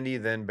 Dave, Randy,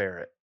 then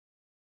Barrett.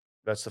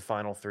 That's the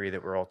final three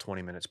that were all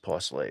 20 minutes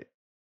plus late.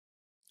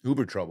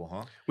 Uber trouble,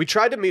 huh? We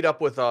tried to meet up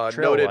with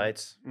Trail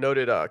lights.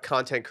 noted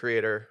content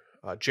creator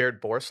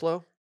Jared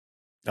Borslow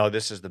Oh,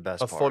 this is the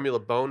best of part. Formula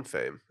Bone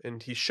fame,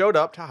 and he showed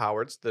up to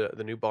Howard's,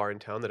 the new bar in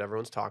town that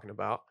everyone's talking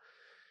about,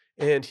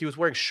 and he was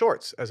wearing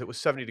shorts as it was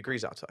 70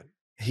 degrees outside.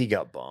 He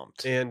got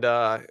bumped. And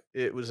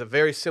it was a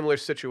very similar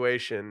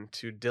situation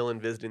to Dylan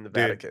visiting the Dude,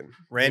 Vatican.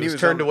 Randy he was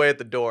was turned on- away at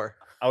the door.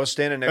 I was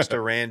standing next to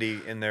Randy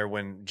in there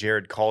when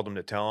Jared called him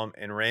to tell him,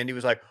 and Randy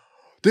was like,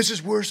 "This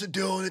is worse than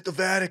Dylan at the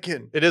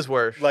Vatican." It is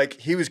worse. Like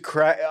he was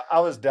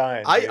I was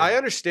dying. dude. I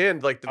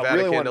understand like the I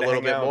really Vatican wanted a to little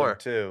hang bit out with more. him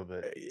too,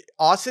 but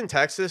Austin,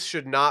 Texas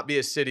should not be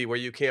a city where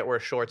you can't wear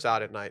shorts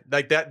out at night.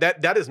 Like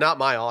that is not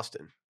my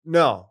Austin.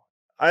 no.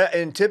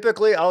 And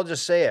typically, I'll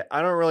just say it.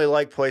 I don't really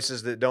like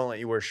places that don't let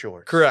you wear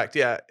shorts. Correct.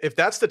 Yeah. If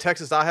that's the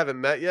Texas I haven't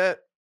met yet,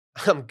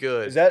 I'm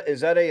good. Is that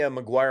a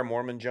McGuire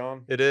Mormon,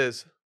 John? It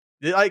is.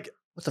 Like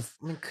What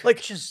the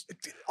Like, just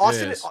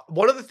Austin. Yes.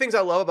 One of the things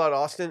I love about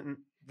Austin,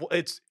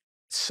 it's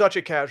such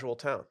a casual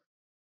town,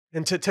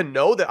 and to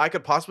know that I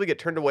could possibly get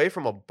turned away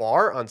from a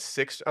bar on on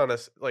Sixth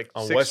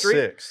West Street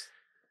 6th.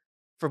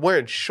 for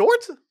wearing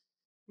shorts.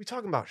 We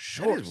talking about That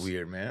shorts? is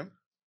weird, man.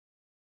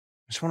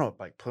 I just want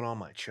to like put on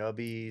my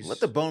chubbies.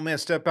 Let the bone man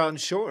step out in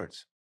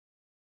shorts.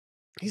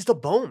 He's the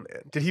bone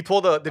man. Did he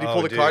pull the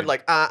Oh, card dude.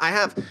 like I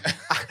have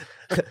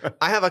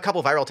I have a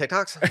couple viral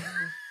TikToks?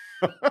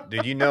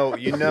 Dude, you know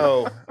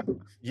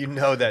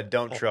that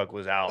dump truck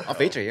was out. I'll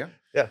feature you.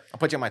 Yeah. I'll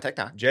put you on my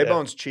TikTok. J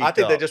Bone's cheap. I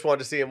think they just wanted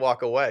to see him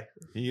walk away.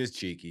 He is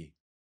cheeky.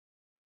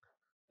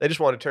 They just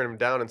wanted to turn him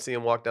down and see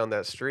him walk down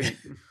that street.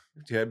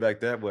 You head back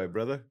that way,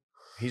 brother.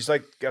 He's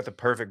like got the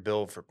perfect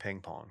build for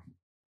ping pong.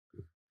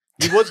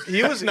 He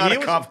was Not he a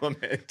was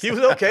compliment. he was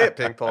okay at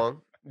ping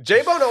pong.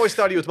 J Bone always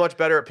thought he was much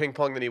better at ping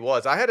pong than he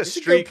was. I had a He's a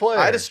good streak. player.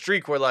 I had a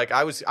streak where like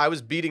I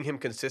was beating him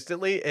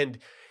consistently, and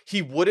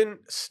he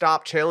wouldn't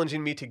stop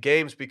challenging me to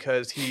games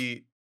because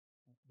he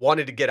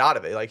wanted to get out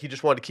of it. Like he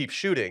just wanted to keep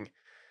shooting.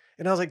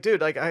 And I was like, dude,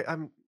 like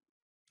I'm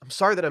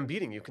sorry that I'm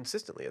beating you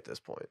consistently at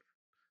this point.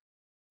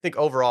 I think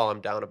overall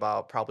I'm down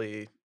about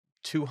probably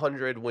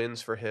 200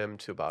 wins for him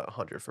to about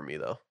 100 for me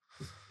though.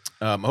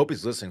 I hope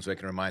he's listening so I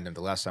can remind him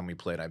the last time we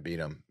played, I beat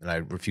him, and I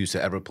refuse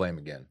to ever play him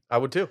again. I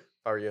would too.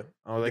 How are you?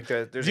 Oh, like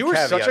there's You a were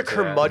such a caveat to that.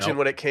 curmudgeon Nope.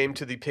 when it came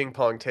to the ping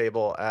pong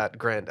table at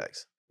Grand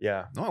X.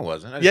 Yeah. No, I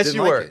wasn't. I just Yes, didn't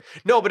you like were. it.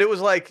 No, but it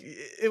was like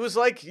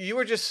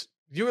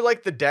you were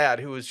like the dad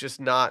who was just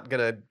not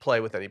gonna play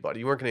with anybody.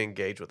 You weren't gonna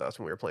engage with us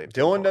when we were playing.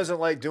 ping Dylan pong. doesn't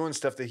like doing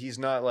stuff that he's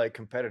not like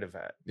competitive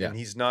at. Yeah. And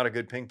he's not a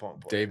good ping pong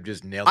player. Dave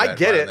just nailed I that.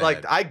 get right it. on the Like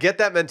head. I get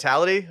that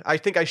mentality. I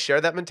think I share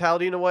that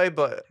mentality in a way,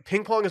 but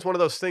ping pong is one of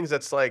those things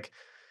that's like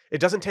it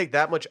doesn't take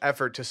that much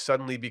effort to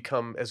suddenly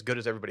become as good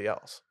as everybody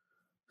else.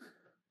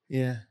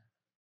 Yeah.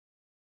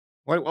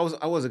 Well,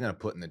 I wasn't gonna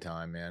put in the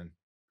time, man.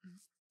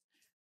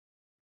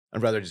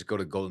 I'd rather just go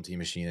to Golden Tee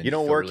Machine. And You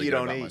don't feel work, really you good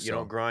don't about eat, you myself.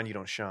 don't grind, you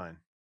don't shine.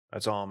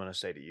 That's all I'm going to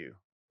say to you.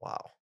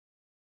 Wow.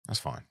 That's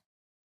fine.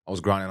 I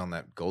was grinding on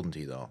that Golden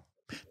Tee though.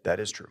 That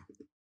is true.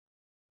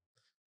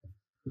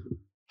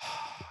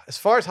 As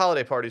far as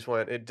holiday parties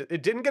went, it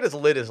didn't get as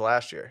lit as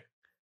last year.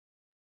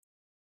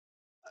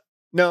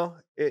 No,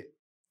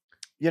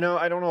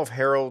 I don't know if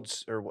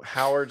Harold's or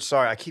Howard,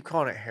 sorry, I keep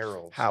calling it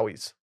Harold's.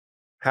 Howie's.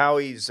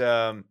 Howie's,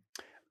 I'm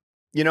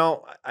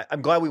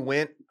glad we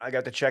went. I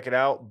got to check it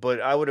out,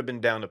 but I would have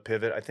been down to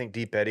pivot. I think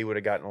Deep Eddie would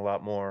have gotten a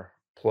lot more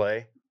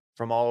play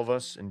from all of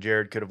us, and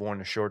Jared could have worn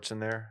the shorts in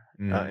there,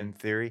 in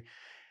theory.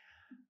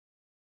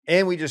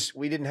 And we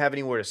didn't have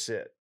anywhere to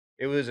sit.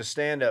 It was a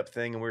stand-up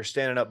thing, and we were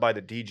standing up by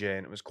the DJ,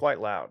 and it was quite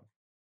loud.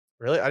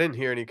 Really? I didn't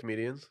hear any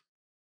comedians.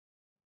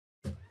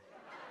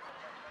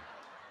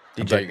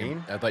 DJ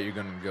Bean? I thought you were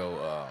gonna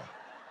go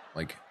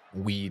like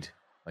weed,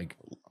 like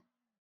it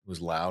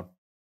was loud.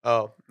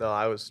 Oh no,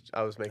 I was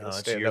making No, a that's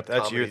stand your- up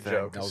that's your comedy thing.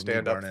 joke, That a was me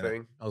stand up burning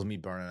thing. That was me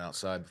burning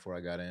outside before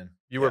I got in.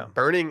 You were Yeah.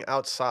 burning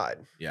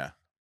outside. Yeah.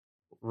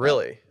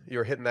 Really? You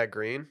were hitting that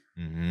green?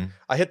 Mm-hmm.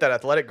 I hit that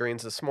athletic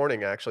greens this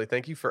morning, actually.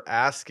 Thank you for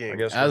asking. I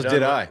guess As we're did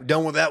done I. with-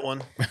 Done with that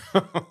one.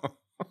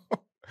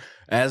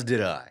 As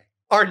did I.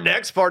 Our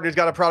next partner's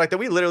got a product that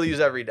we literally use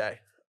every day.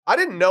 I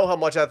didn't know how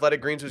much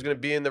athletic greens was going to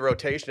be in the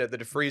rotation at the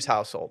DeFreeze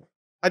household.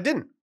 I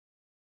didn't.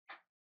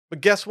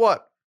 But guess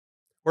what?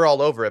 We're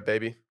all over it,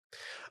 baby.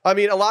 I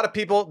mean, a lot of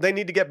people, they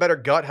need to get better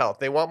gut health.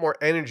 They want more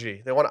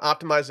energy. They want to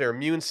optimize their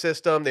immune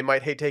system. They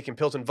might hate taking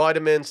pills and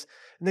vitamins.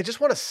 And they just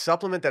want a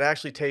supplement that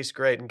actually tastes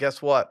great. And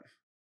guess what?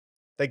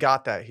 They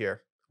got that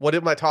here. What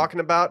am I talking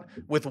about?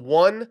 With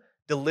one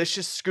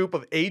delicious scoop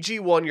of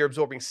AG1, you're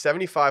absorbing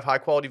 75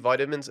 high-quality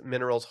vitamins,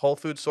 minerals, whole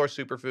food source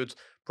superfoods,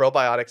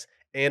 probiotics,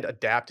 and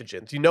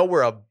adaptogens. You know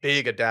we're a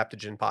big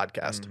adaptogen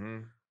podcast.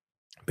 Mhm.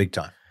 Big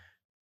time.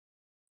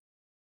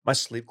 My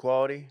sleep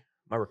quality,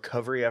 my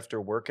recovery after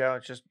a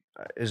workout just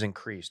is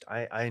increased.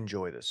 I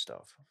enjoy this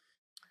stuff.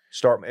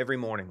 Start every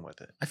morning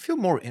with it. I feel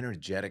more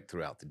energetic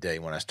throughout the day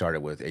when I started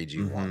with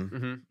AG1.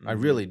 Mm-hmm. I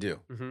really do.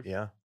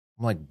 Yeah.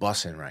 I'm like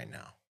bussing right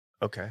now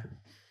Okay.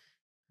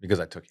 because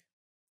I took it.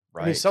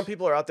 Right. I mean, some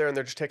people are out there and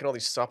they're just taking all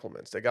these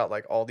supplements. They got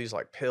like all these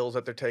like pills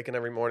that they're taking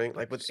every morning.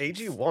 Like with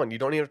AG1, you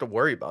don't even have to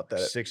worry about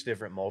that. 6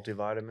 different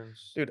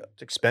multivitamins. Dude,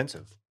 It's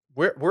expensive.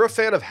 we're a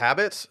fan of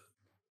habits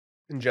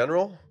in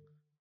general,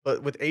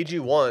 but with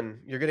AG1,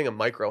 you're getting a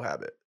micro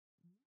habit.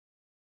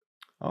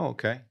 Oh,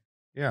 okay.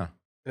 Yeah.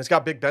 And it's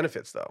got big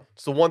benefits, though.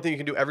 It's the one thing you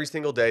can do every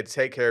single day to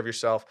take care of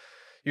yourself.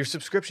 Your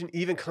subscription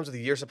even comes with a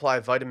year's supply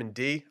of vitamin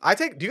D.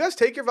 Do you guys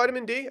take your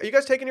vitamin D? Are you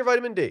guys taking your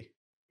vitamin D?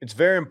 It's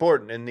very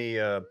important in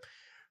the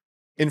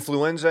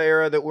influenza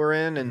era that we're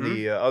in and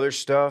the other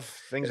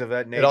stuff, things of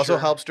that nature. It also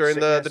helps during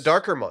the Sickness.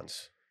 darker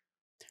months.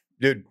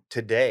 Dude,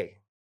 today,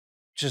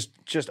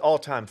 just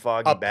all-time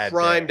foggy A bad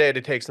prime day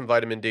to take some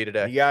vitamin D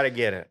today. You got to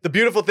get it. The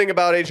beautiful thing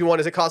about AG1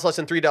 is it costs less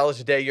than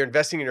 $3 a day. You're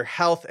investing in your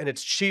health, and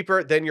it's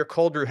cheaper than your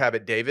cold brew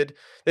habit, David.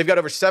 They've got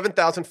over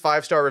 7,000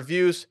 five-star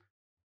reviews.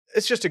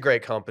 It's just a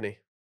great company.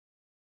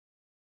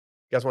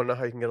 You guys want to know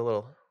how you can get a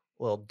little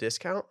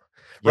discount?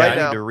 Yeah, Right I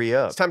now, need to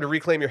re-up. It's time to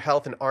reclaim your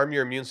health and arm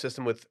your immune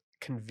system with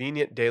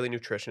convenient daily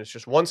nutrition. It's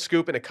just one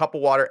scoop in a cup of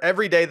water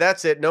every day.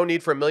 That's it. No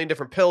need for a million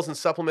different pills and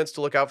supplements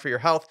to look out for your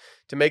health.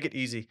 To make it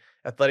easy,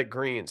 Athletic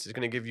Greens is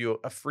going to give you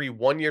a free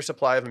 1-year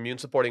supply of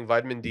immune-supporting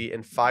vitamin D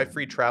and 5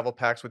 free travel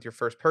packs with your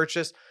first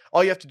purchase.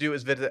 All you have to do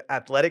is visit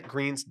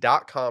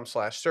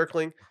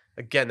athleticgreens.com/circling.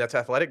 Again, that's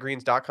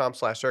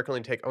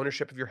athleticgreens.com/circling. Take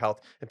ownership of your health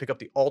and pick up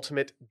the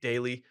ultimate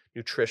daily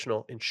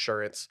nutritional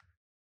insurance.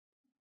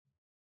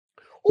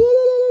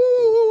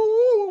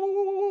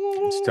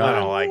 It's I time.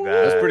 don't like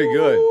that. That's pretty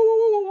good.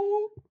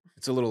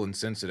 It's a little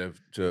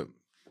insensitive to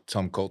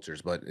some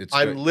cultures, but it's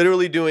I'm good.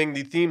 literally doing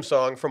the theme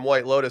song from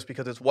White Lotus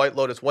because it's White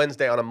Lotus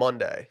Wednesday on a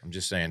Monday. I'm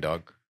just saying,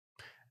 dog.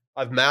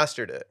 I've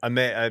mastered it. I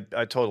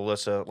told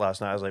Alyssa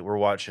last night, I was like, we're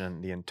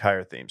watching the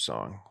entire theme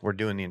song. We're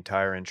doing the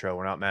entire intro.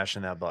 We're not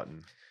mashing that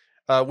button.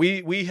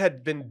 We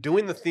had been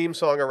doing the theme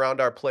song around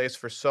our place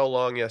for so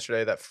long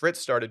yesterday that Fritz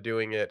started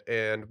doing it.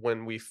 And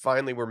when we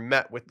finally were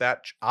met with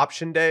that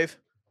option, Dave,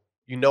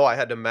 you know I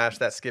had to mash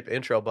that skip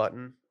intro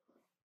button.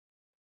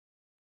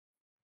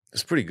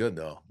 It's pretty good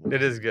though.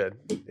 It is good.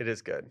 It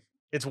is good.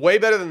 It's way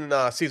better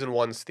than season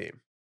 1's theme.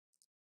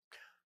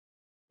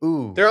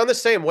 Ooh. They're on the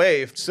same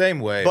wave, Same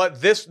way.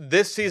 but this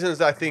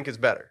season's I think is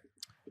better.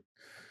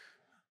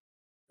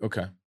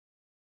 okay.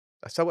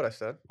 I said what I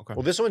said.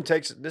 Well, this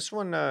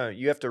one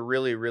you have to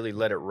really, really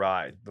let it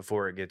ride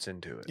before it gets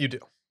into it. You do.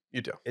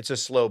 You do. It's a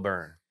slow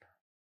burn.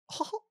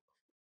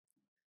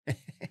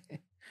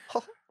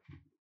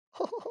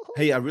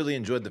 Hey, I really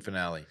enjoyed the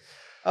finale.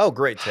 Oh,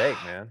 great take,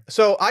 man.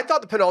 So I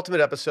thought the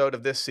penultimate episode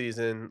of this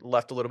season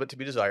left a little bit to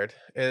be desired,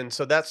 and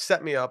so that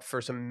set me up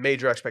for some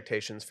major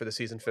expectations for the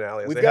season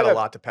finale. As We've they had got a a-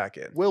 lot to pack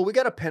in. Will, we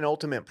got a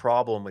penultimate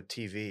problem with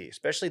TV,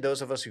 especially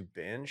those of us who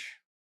binge,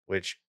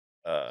 which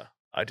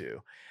I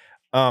do.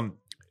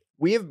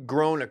 We have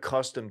grown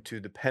accustomed to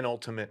the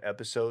penultimate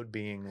episode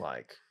being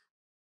like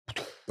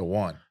The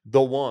one.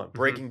 the one,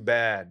 Breaking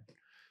Bad,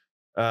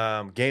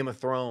 Game of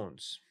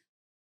Thrones,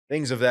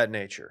 things of that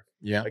nature.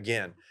 Yeah.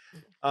 Again,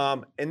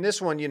 and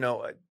this one,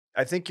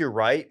 I think you're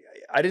right.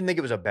 I didn't think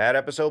it was a bad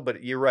episode,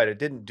 but you're right. It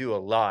didn't do a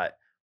lot,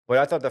 but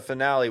I thought the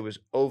finale was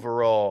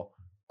overall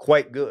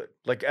quite good.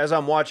 Like as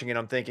I'm watching it,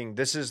 I'm thinking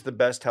this is the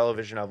best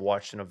television I've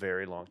watched in a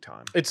very long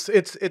time.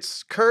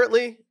 It's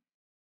currently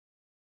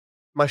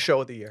my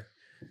show of the year.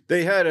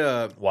 They had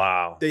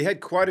Wow. they had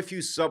quite a few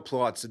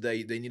subplots that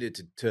they needed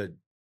to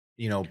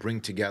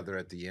bring together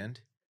at the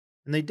end,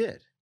 and they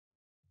did.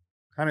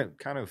 Kind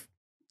of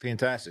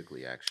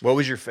fantastically, actually. What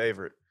was your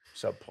favorite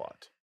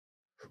subplot?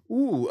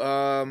 Ooh,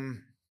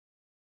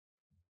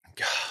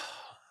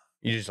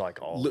 You just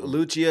like all of them.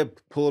 Lucia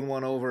pulling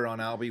one over on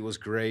Albie was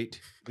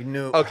great. You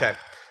knew. Okay.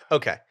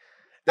 That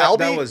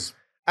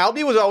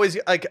Albie was always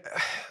like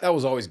that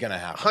was always gonna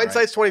happen.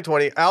 hindsight's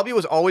 2020. Albie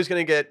was always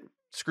going to get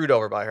screwed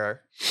over by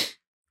her.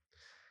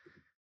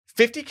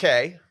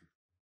 $50K.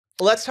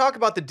 Let's talk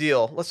about the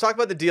deal. Let's talk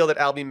about the deal that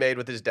Albie made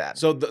with his dad. Right?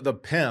 So the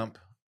pimp,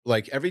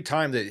 like every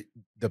time that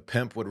the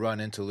pimp would run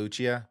into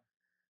Lucia,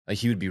 like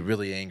he would be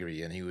really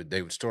angry, and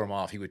they would storm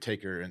off. He would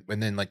take her,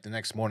 and then like the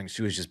next morning,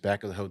 she was just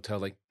back at the hotel,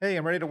 like, "Hey,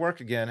 I'm ready to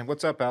work again." And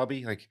what's up,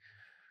 Albie? Like,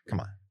 come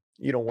on.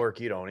 You don't work,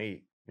 you don't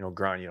eat. You don't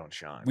grind, you don't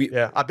shine.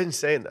 yeah, I've been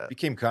saying that.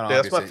 Became kind of Yeah,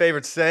 obvious. that's my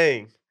favorite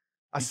saying.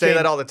 I say became-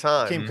 that all the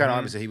time. Became kind of Mhm.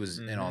 obvious that he was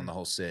in on Mhm. the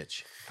whole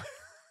sitch.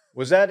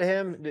 Was that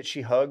him that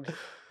she hugged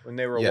when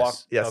they were Yes. walking?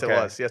 Yes, it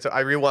was. Yes, I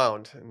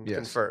rewound and Yes,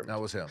 confirmed. that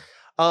was him.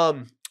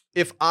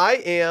 If I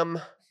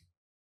am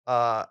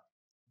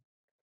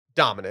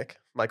Dominic,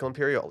 Michael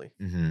Imperioli,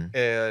 Mm-hmm.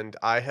 and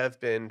I have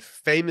been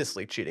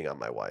famously cheating on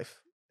my wife,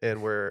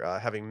 and we're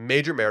having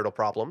major marital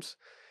problems,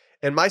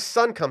 and my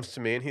son comes to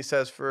me and he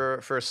says, for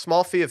a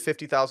small fee of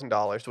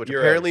 $50,000, which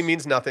apparently Euros.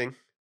 means nothing,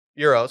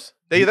 euros.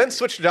 They then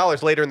switch to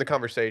dollars later in the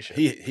conversation.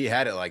 He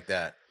had it like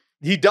that.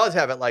 He does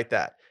have it like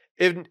that.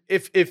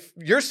 If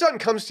your son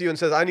comes to you and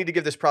says, "I need to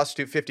give this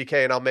prostitute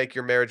 $50K and I'll make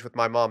your marriage with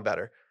my mom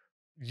better,"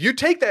 you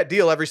take that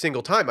deal every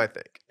single time. I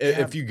think.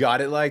 If you got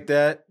it like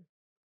that,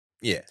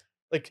 yeah.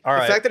 Like All the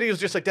right. fact that he was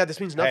just like, "Dad, this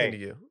means nothing Hey.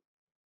 to you."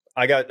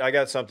 I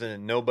got something that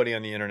nobody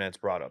on the internet's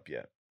brought up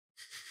yet.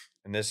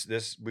 And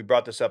this we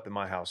brought this up in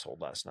my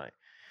household last night.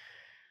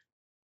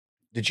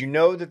 Did you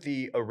know that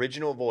the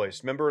original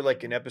voice, remember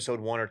like in episode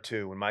 1 or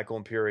 2 when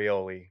Michael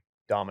Imperioli,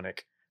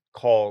 Dominic,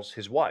 calls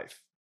his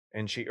wife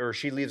and she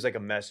leaves like a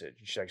message.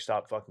 She's like,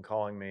 "Stop fucking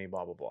calling me,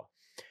 blah, blah, blah."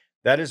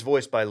 That is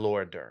voiced by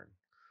Laura Dern,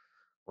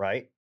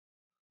 right?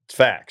 It's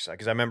facts.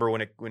 Because I remember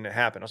when it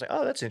happened, I was like,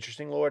 "Oh, that's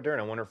interesting, Laura Dern.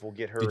 I wonder if we'll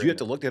get her." Did in you have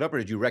the-" to look it up or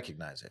did you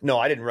recognize it? No,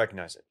 I didn't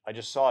recognize it. I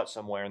just saw it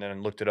somewhere and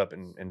then looked it up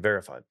and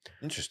verified.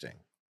 Interesting.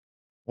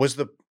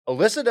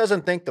 Alyssa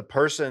doesn't think the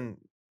person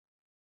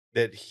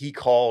that he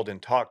called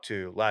and talked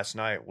to last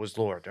night was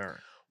Laura Dern.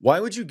 Why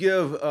would you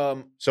give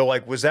So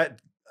like, was that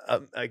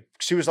like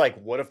she was like,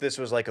 what if this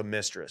was like a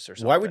mistress or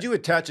something? why would you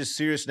attach a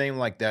serious name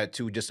like that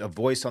to just a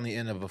voice on the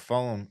end of a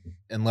phone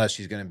unless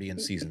she's going to be in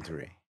season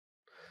 3?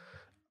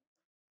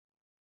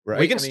 Right?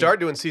 We can I mean, start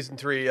doing season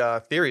 3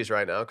 theories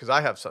right now because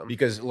I have some.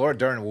 because Laura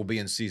Dern will be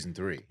in season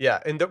 3. Yeah,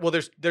 and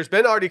there's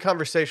been already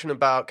conversation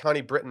about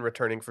Connie Britton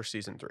returning for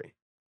season 3.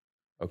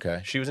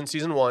 Okay. She was in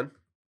season 1.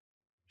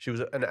 She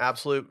was an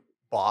absolute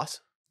boss.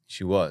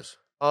 She was.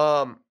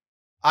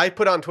 I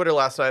put on Twitter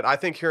last night. I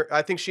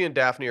think she and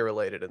Daphne are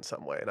related in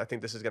some way, and I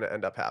think this is going to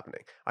end up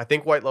happening. I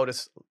think White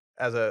Lotus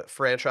as a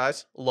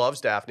franchise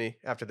loves Daphne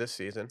after this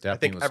season. I Daphne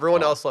think was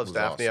everyone aw- else loves was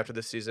Daphne awesome. after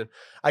this season.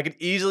 I could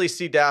easily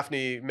see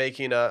Daphne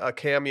making a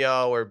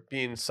cameo or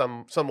being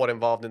somewhat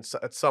involved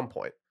at some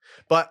point.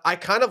 But I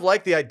kind of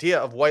like the idea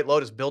of White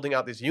Lotus building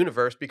out this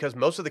universe because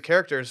most of the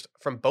characters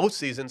from both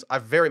seasons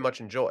I've very much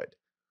enjoyed.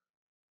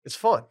 It's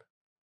fun.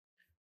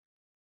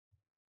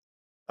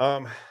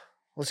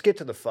 Let's get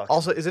to the fuck.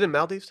 Also, is it in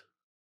Maldives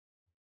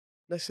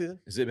next season?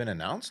 Has it been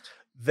announced?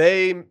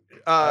 They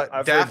I've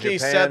heard Daphne Japan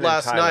said and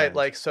last night, Thailand.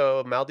 like,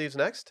 so Maldives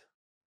next.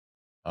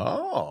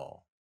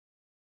 Oh.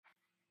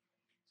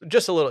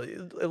 Just a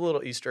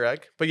little Easter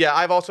egg, but yeah,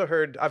 I've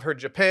heard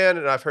Japan,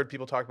 and I've heard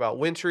people talk about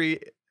wintry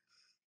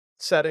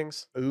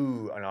settings.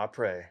 Ooh, an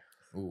après.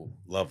 Ooh,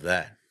 love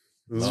that.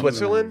 Ooh.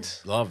 Switzerland,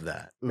 Love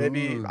that.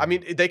 maybe. Ooh. I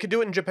mean, they could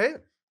do it in Japan,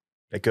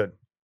 They could.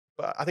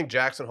 But I think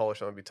Jackson Hole or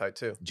something would be tight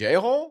too.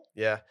 J-Hole?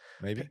 Yeah.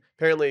 Maybe.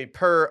 Apparently,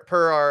 per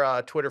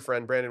our Twitter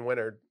friend Brandon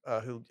Winter,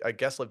 who I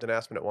guess lived in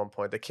Aspen at one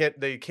point, they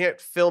can't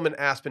film in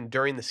Aspen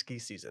during the ski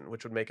season,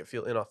 which would make it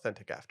feel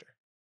inauthentic after.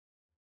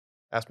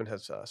 Aspen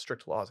has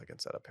strict laws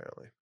against that,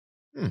 apparently.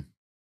 Kind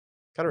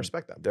of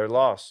respect that. Their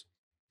loss.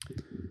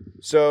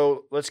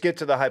 So let's get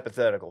to the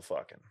hypothetical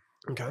fucking.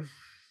 Okay.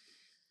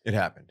 It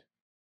happened.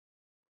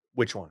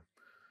 Which one?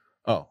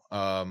 Oh,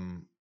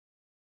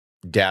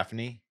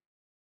 Daphne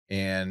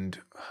and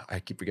I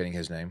keep forgetting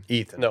his name.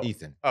 Ethan. No.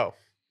 Ethan. Oh,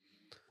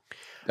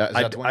 Is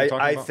that the one you're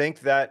talking I about? think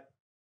that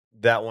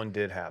one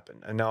did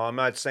happen. And no, I'm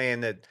not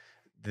saying that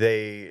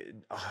they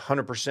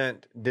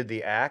 100% did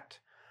the act,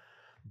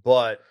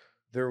 but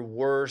there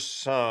were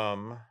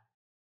some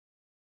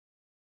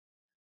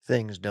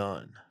things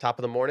done. top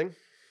of the morning.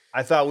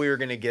 I thought we were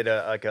going to get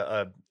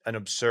an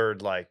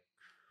absurd like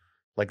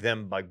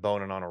them like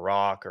boning on a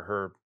rock or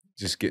her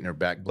Just getting her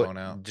back but blown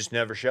out. just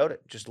never showed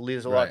it. Just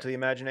leaves a lot Right. to the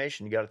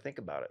imagination. You got to think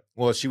about it.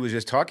 Well, she was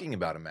just talking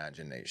about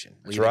imagination.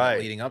 That's right.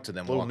 Leading up to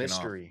them A little walking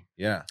mystery. off.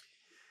 Yeah.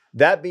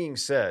 That being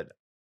said,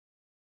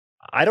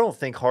 I don't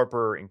think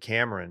Harper and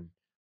Cameron,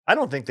 I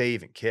don't think they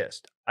even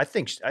kissed. I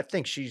think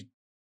she's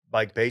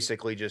like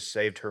basically just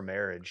saved her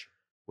marriage,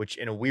 which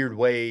in a weird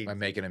way, By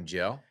making him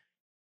gel.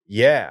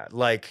 yeah,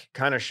 like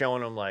kind of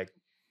showing him like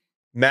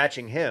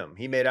matching him.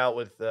 He made out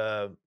with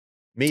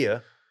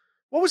Mia.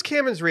 What was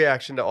Cameron's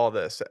reaction to all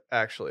this?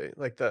 Actually,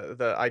 like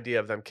the idea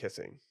of them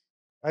kissing.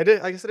 I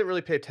guess I didn't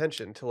really pay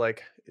attention to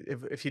like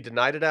if he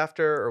denied it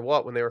after or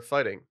what when they were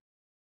fighting.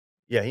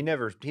 Yeah, he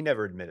never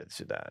admitted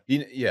to that.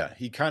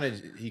 He kind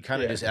of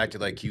Yeah. just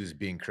acted like he was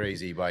being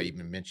crazy by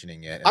even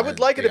mentioning it. and I would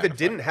then like it they if got in it a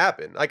didn't fight.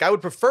 happen. Like I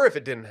would prefer if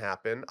it didn't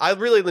happen. I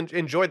really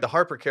enjoyed the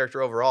Harper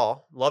character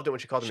overall. Loved it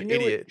when she called him an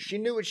idiot. She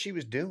knew what she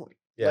was doing.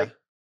 Yeah. Like,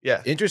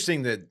 Yeah.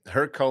 Interesting that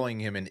her calling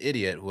him an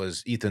idiot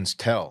was Ethan's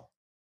tell.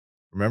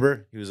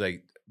 Remember? He was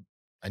like,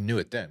 I knew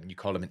it then when you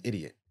called him an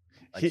idiot.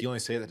 Like He- you only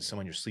say that to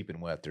someone you're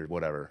sleeping with or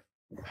whatever.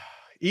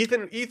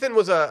 Ethan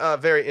was a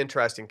very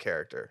interesting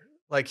character.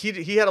 Like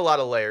he had a lot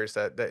of layers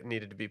that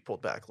needed to be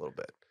pulled back a little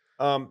bit.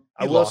 I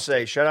He will lost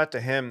say, shout out to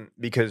him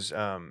because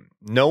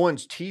no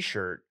one's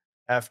T-shirt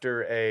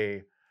after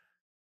a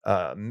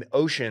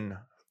ocean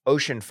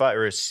fight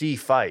or a sea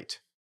fight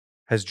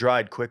has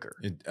dried quicker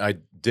I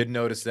did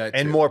notice that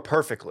and too. more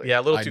perfectly. Yeah,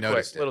 a little I too quick.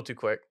 noticed A it. little too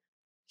quick.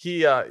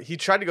 He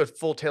tried to go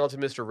full talented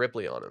Mr.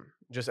 Ripley on him.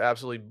 Just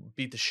absolutely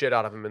beat the shit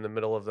out of him in the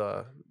middle of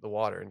the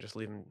water and just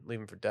leave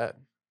him for dead.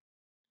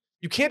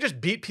 You can't just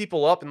beat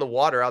people up in the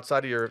water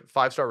outside of your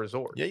 5-star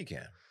resort. Yeah, you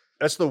can.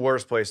 That's the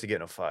worst place to get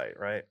in a fight,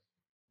 right?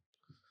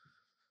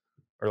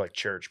 Or like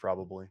church,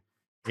 probably.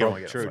 You don't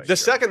wanna get in a Church. fight, The church.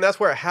 second that's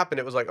where it happened,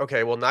 it was like,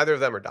 okay, well, neither of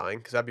them are dying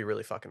because that'd be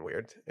really fucking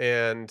weird.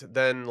 And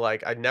then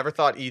like I never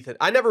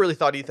really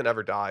thought Ethan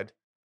ever died.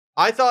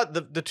 I thought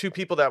the two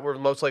people that were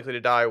most likely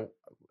to die,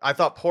 I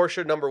thought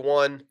Portia number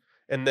one,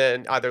 and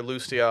then either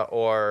Lucia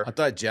or I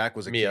thought Jack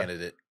was a Mia.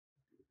 candidate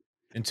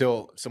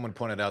until someone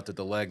pointed out that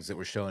the legs that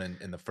were shown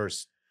in the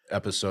first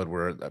episode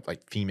were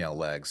like female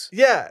legs,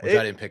 yeah. which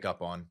I didn't pick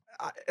up on.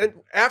 And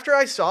after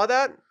I saw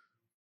that,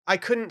 I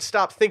couldn't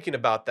stop thinking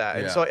about that,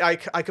 and so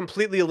I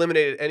completely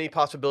eliminated any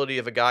possibility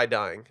of a guy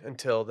dying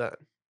until then.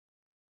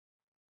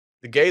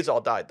 The gays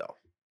all died though.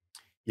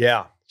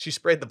 Yeah. She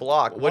sprayed the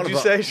block. One What'd of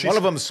you them- say? One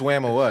of them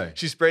swam away.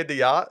 She sprayed the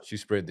yacht. She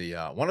sprayed the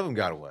one of them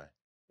got away.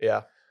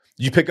 Yeah.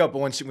 You pick up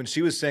when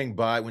she was saying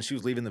bye when she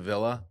was leaving the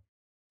villa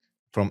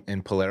from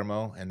in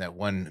Palermo, and that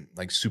one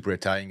like super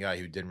Italian guy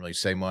who didn't really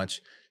say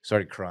much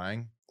started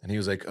crying, and he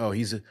was like, "Oh,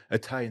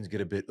 Italians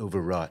get a bit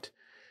overwrought."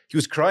 He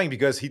was crying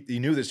because he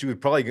knew that she was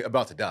probably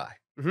about to die.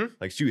 Mhm.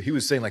 Like he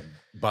was saying like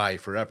bye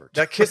forever.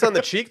 That kiss on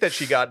the cheek that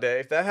she got,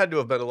 Dave, that had to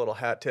have been a little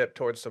hat tip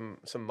towards some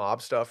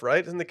mob stuff,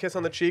 right? Doesn't the kiss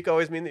on the cheek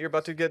always mean that you're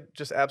about to get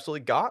just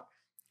absolutely got?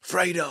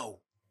 Fredo.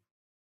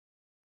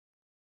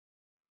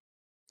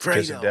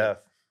 Kiss of death.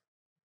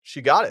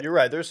 She got it. You're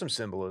right. There's some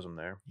symbolism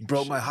there. You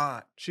broke my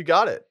heart. She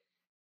got it.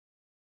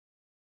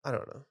 I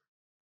don't know.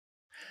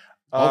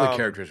 All the Um,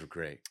 characters were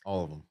great.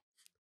 All of them.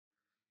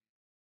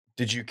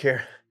 Did you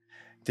care?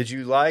 Did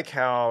you like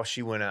how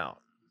she went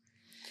out?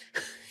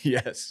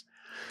 Yes.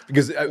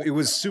 Because it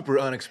was super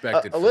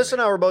unexpected. for Alyssa me.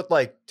 and I were both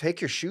like, take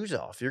your shoes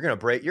off. You're gonna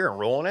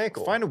roll an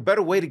ankle. Find a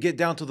better way to get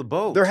down to the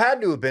boat. There had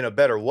to have been a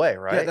better way,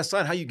 right? Yeah, that's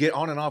not how you get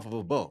on and off of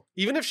a boat.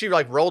 Even if she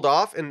like rolled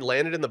off and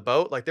landed in the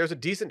boat, like there's a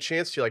decent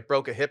chance she like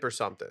broke a hip or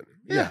something.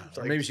 Yeah. It's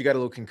Or like- maybe she got a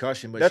little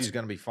concussion, but That's- she's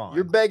gonna be fine.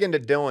 You're begging to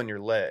Dylan your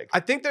leg. I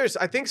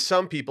think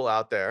some people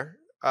out there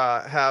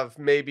have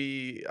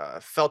maybe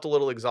felt a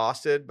little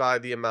exhausted by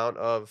the amount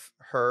of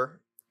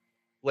her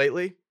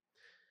lately,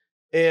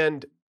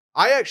 and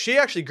she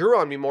actually grew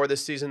on me more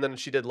this season than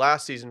she did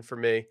last season for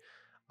me.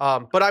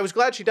 But I was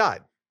glad she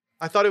died.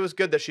 I thought it was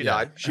good that she Yeah.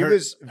 died. She her-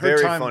 was her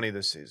very time- funny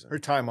this season. Her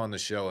time on the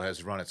show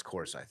has run its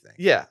course, I think.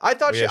 Yeah, I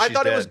thought Yeah, I she's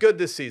thought it was dead. good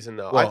this season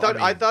though. Well, I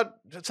I mean- thought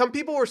some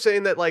people were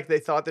saying that like they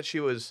thought that she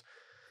was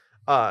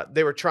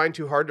they were trying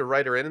too hard to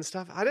write her in and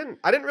stuff. I didn't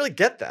really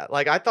get that.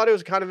 Like I thought it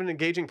was kind of an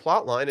engaging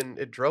plot line and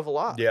it drove a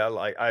lot. Yeah,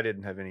 like I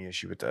didn't have any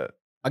issue with that.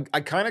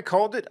 I kind of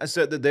called it. I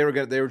said that they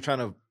were trying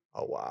to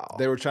Oh wow,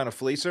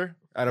 fleece her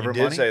out of You her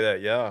did money. say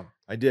that, yeah.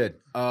 I did.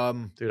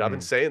 dude, I've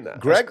been saying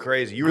that. Greg- That's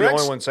crazy. You were the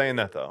Greg's- only one saying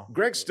that, though.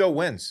 Greg still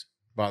wins,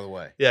 by the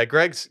way. Yeah,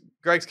 Greg's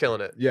killing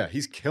it. Yeah,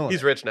 he's killing.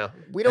 He's it. rich now.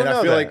 We don't And know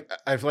I feel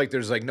that. like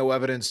there's like no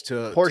evidence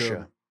to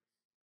Portia.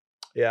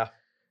 Yeah,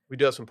 we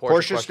do have some Porsche Portia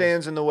questions.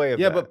 stands in the way of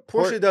Yeah, that. but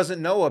Portia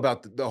doesn't know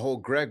about the whole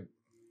Greg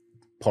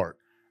part.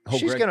 The whole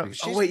She's Greg gonna- piece.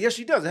 she's- Oh wait, yes,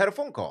 she does. I had a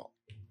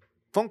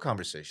phone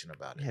conversation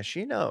about it. Yeah,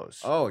 she knows.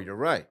 Oh, you're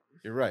right.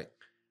 You're right.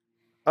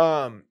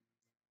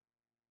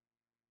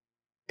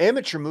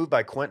 Amateur move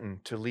by Quentin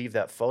to leave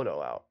that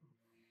photo out.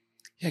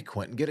 Yeah,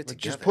 Quentin, get it Like,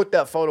 together. just put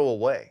that photo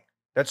away.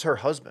 That's her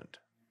husband.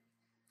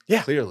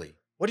 Yeah. Clearly.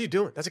 What are you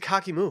doing? That's a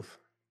cocky move.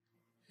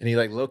 And he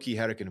like low-key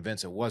had her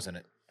convinced it wasn't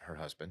her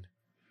husband.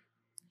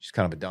 She's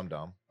kind of a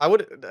dum-dum. I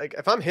would like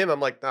if I'm him. I'm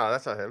like, no,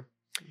 that's not him.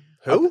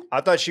 Who?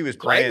 I thought she was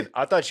Greg? playing.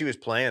 I thought she was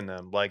playing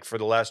them like for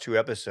the last 2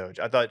 episodes.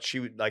 I thought she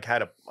would like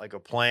had a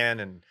plan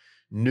and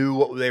knew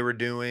what they were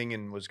doing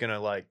and was gonna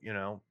like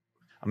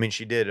I mean,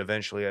 she did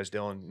eventually, as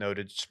Dylan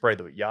noted, spray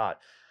the yacht,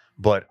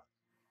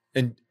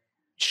 and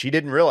she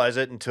didn't realize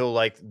it until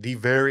like the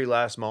very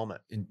last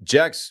moment. And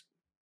Jack's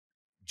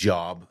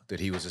job that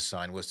he was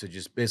assigned was to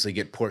just basically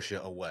get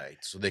Portia away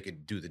so they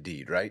could do the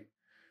deed, right?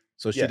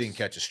 So she Yes. didn't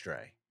catch a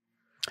stray.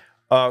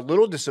 A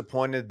little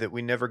disappointed that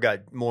we never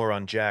got more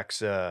on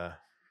Jack's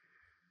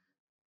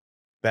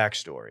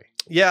backstory.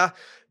 Yeah,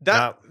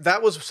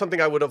 that was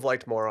something I would have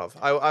liked more of.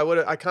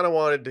 I kind of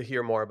wanted to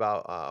hear more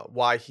about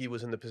why he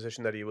was in the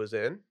position that he was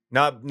in.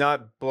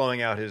 Not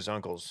blowing out his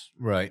uncle's.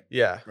 Right.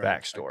 Yeah,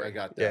 Right. Backstory. I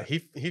got yeah. that.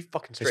 He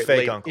fucking straight fake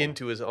laid uncle.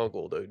 into his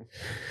uncle, dude.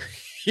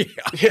 Yeah.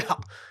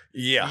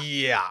 Yeah,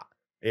 Yeah.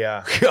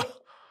 yeah. Yeah.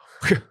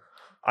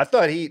 I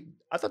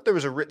thought there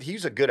was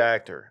he's a good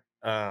actor.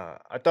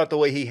 I thought the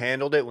way he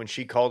handled it when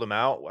she called him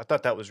out, I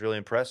thought that was really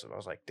impressive. I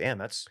was like, damn,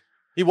 that's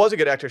He was a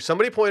good actor.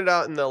 Somebody pointed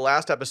out in the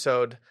last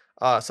episode,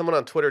 someone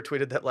on Twitter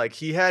tweeted that like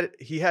he had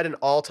an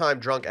all-time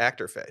drunk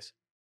actor face.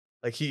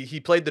 Like he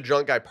played the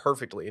drunk guy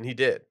perfectly, and he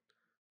did.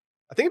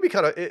 I think it'd be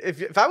kind of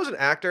if I was an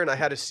actor and I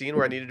had a scene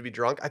where I needed to be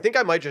drunk, I think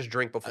I might just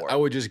drink before. I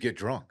would just get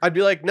drunk. I'd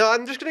be like, no,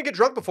 I'm just gonna get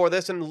drunk before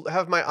this and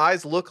have my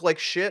eyes look like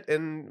shit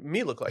and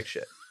me look like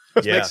shit.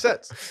 yeah. Makes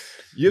sense.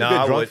 You No, have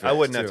good I, drunk would, I face,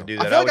 wouldn't have to too. do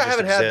I that. feel like would I just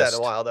haven't had that in exist.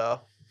 a while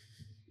though.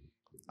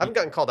 I haven't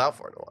gotten called out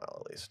for it in a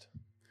while, at least.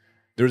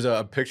 There's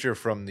a picture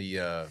from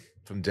the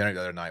from dinner the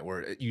other night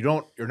where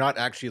you're not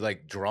actually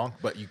like drunk,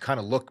 but you kind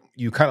of look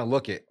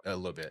it a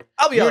little bit.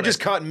 I'll be You were honest. just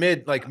caught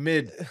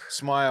mid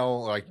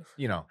smile, like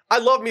I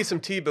love me some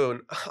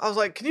T-Boone. I was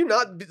like, can you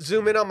not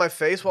zoom in on my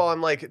face while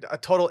I'm like a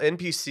total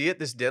NPC at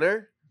this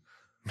dinner?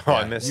 Oh,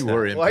 I Yeah, missed you that.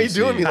 were Why are you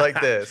doing me like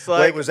this?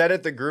 Like, Wait, was that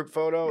at the group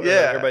photo? Or, like,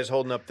 Yeah. everybody's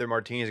holding up their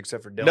martinis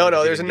except for Dylan. no,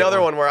 'cause he there's didn't get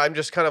another one where I'm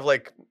just kind of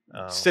like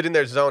Oh. sitting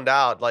there zoned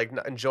out, like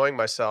enjoying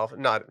myself.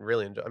 Not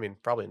really enjoy. I mean,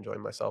 probably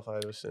enjoying myself. I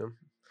would assume.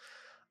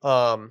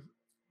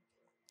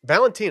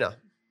 Valentina.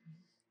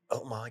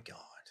 Oh my god.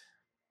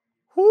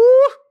 Whoo!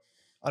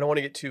 I don't want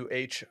to get too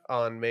H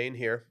on main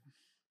here,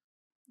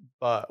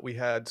 but we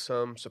had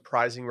some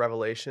surprising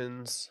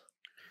revelations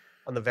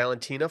on the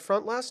Valentina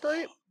front last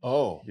night.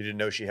 oh, You didn't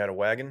know she had a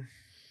wagon?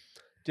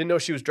 Didn't know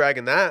she was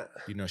dragging that.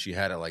 she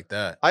had it like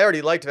that. I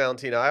already liked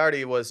Valentina. I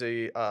already was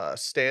a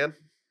stan,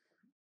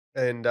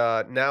 and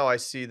now I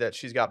see that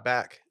she's got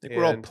back. I think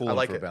we're all and pulling I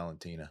like for it.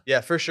 Valentina.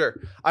 Yeah, for sure.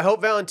 I hope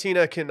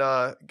Valentina can.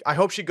 I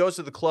hope she goes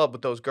to the club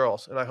with those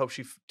girls, and I hope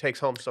she takes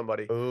home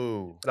somebody,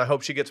 Ooh. and I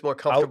hope she gets more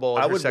comfortable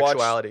I in her would watch-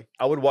 sexuality.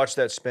 I would watch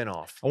that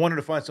spinoff. I wanted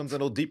to find something a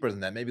little deeper than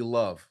that, maybe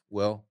love.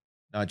 Well,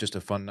 not just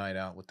a fun night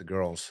out with the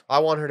girls. I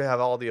want her to have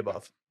all the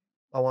above.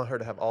 I want her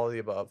to have all of the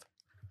above.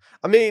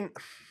 I mean,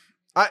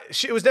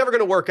 it was never going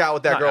to work out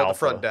with that Not girl at the alpha.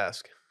 front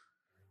desk.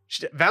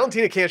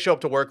 Valentina can't show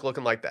up to work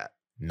looking like that.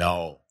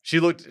 No, She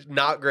looked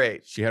not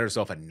great. she had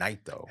herself a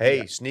night though.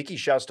 Hey, sneaky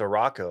shouts to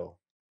Rocco.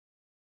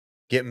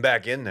 Getting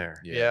back in there.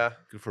 Yeah.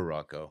 Good for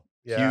Rocco.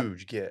 Yeah.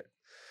 Huge get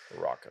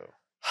for Rocco.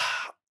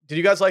 Did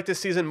you guys like this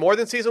season more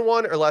than season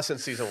 1 or less than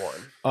season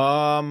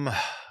 1?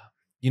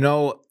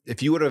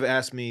 If you would have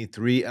asked me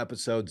 3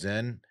 episodes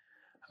in,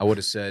 I would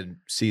have said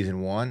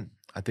season 1.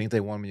 I think they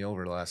won me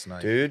over last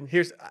night. Dude.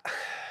 Here's I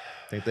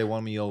think they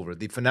won me over.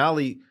 The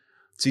finale,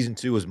 season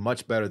 2, was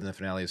much better than the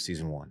finale of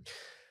season 1.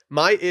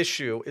 my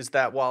issue is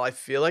that while I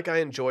feel like I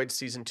enjoyed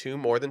season 2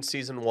 more than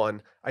season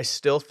 1, I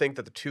still think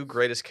that the two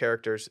greatest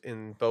characters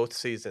in both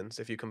seasons,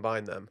 if you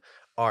combine them,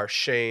 are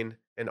Shane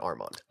and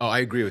Armand. Oh, I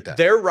agree with that.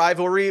 Their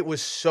rivalry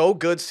was so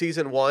good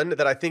season 1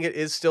 that I think it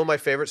is still my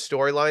favorite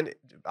storyline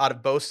out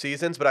of both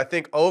seasons. But I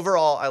think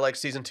overall, I like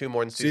season 2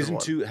 more than season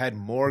 1. 2 had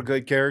more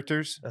good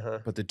characters, Uh-huh.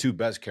 but the 2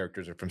 best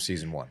characters are from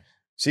season 1.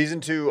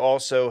 Season 2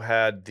 also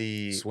had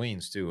the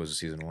Sweens too was a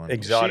season 1.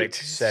 exotic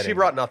She setting.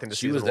 brought nothing to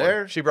She season was 1.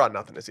 there? She brought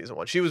nothing to season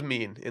 1. She was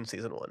mean in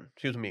season 1.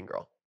 She was a mean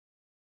girl.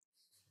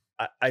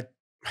 I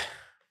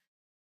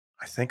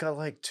think I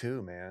like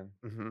 2, man.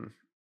 Mm-hmm.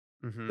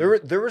 Mm-hmm.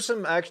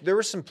 There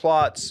were some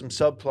plots, some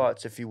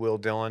subplots, if you will,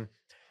 Dylan,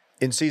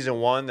 in season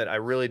 1 that I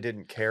really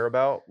didn't care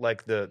about,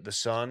 like the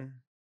son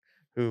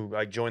who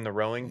like joined the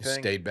rowing You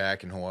thing. stayed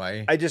back in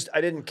Hawaii. I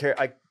didn't care.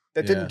 That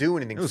Yeah. didn't do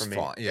anything It was for me.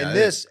 fun. Yeah, in it-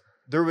 this,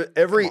 there was Come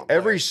on,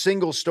 every Blair.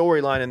 single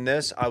storyline in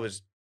this I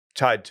was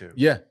tied to.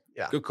 yeah.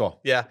 Yeah. Good call.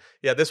 Yeah.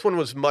 This one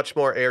was much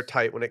more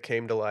airtight when it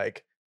came to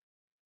like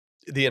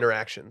the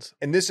interactions.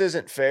 And this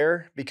isn't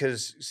fair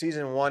because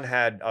season 1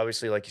 had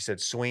obviously, like you said,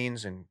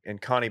 Sweens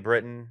and Connie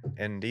Britton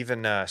and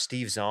even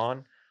Steve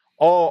Zahn,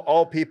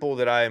 all people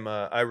that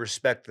I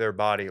respect their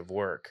body of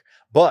work.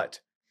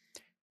 But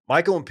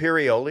Michael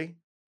Imperioli,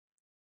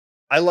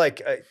 I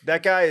like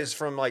that guy is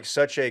from like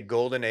such a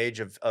golden age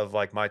of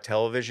like my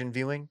television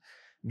viewing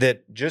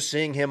that just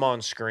seeing him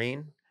on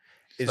screen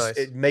is Nice.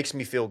 it makes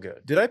me feel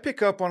good. Did I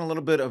pick up on a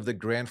little bit of the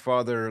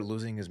grandfather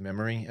losing his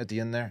memory at the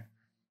end there?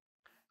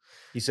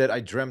 He said, "I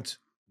dreamt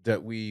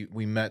that we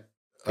met."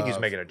 I think he's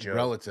making a joke.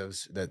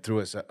 Relatives that threw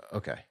us.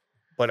 Okay,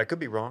 But I could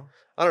be wrong.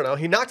 I don't know.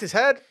 He knocked his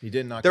head. he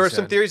did not. There were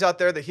some theories out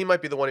there that he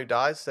might be the one who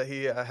dies, that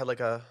he had like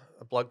a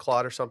blood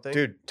clot or something.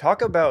 Dude,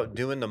 talk about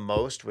doing the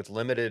most with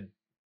limited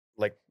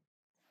like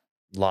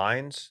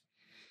lines.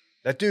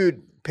 That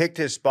dude picked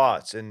his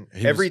spots and He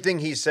was- everything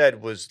he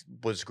said was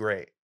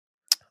great.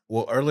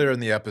 Well, earlier in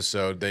the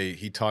episode,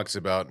 he talks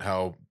about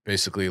how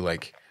basically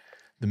like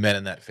the men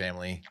in that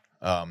family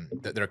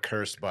that they're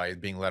cursed by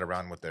being led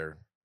around with their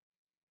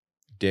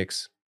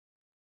dicks.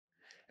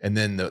 And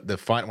then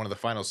one of the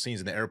final scenes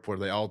in the airport,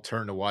 they all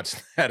turn to watch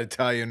that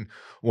Italian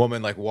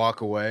woman like walk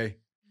away.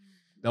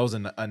 That was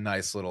a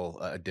nice little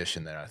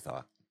addition there, I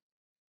thought.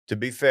 To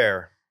be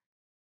fair,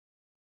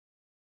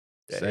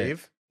 Say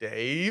it.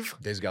 Dave.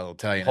 Dave's got a little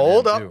Italian.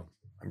 Hold in him up. Too.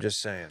 I'm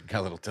just saying. Got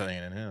a little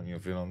Italian in him. You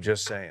feel what I'm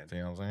Just saying. You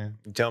know what I'm saying?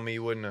 You tell me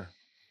you wouldn't have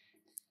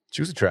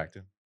She was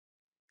attractive.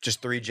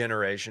 just 3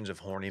 generations of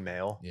horny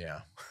male.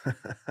 Yeah.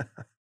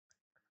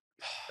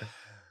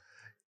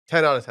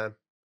 10 out of 10.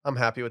 I'm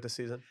happy with this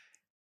season.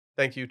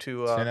 Thank you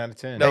to 10 out of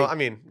 10. no, Hey. I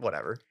mean,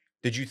 whatever.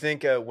 Did you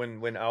think when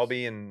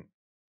Albie and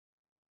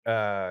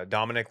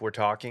Dominic were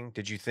talking,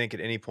 did you think at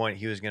any point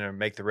he was going to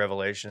make the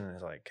revelation?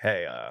 It's like,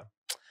 hey,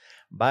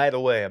 by the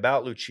way,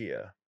 about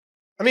Lucia,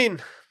 I mean,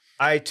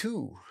 I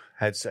too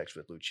had sex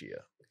with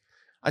Lucia.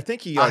 I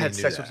think he I already had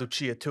knew sex that. with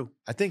Lucia too.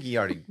 I think he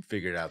already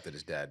figured out that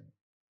his dad.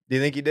 Do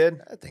you think he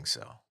did? I think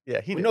so.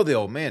 Yeah, he We knew. know the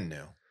old man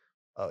knew.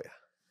 Oh yeah.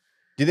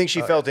 Do you think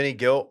she Oh, felt any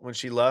guilt when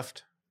she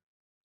left?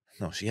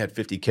 No, she had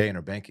 $50K in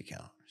her bank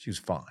account. She was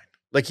fine.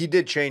 Like he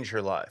did change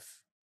her life.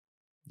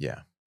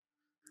 Yeah.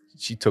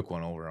 She took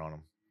one over on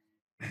him.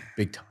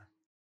 Big time.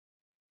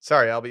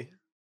 Sorry, Albie.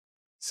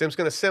 Sim's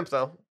gonna simp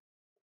though.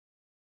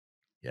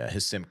 Yeah,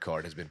 his SIM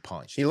card has been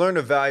punched. He learned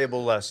a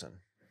valuable lesson.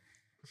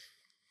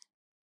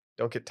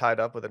 Don't get tied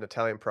up with an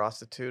Italian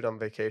prostitute on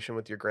vacation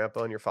with your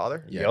grandpa and your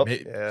father. Yeah, Yep.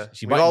 Yeah,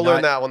 She we've might all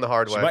learned not- that one the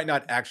hard She way. might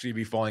not actually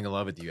be falling in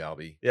love with you,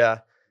 Albie. Yeah,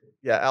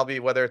 Albie.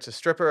 Whether it's a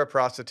stripper or a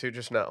prostitute,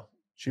 just know.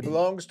 She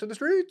belongs to the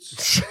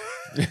streets.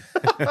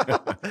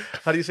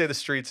 How do you say the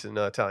streets in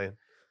Italian?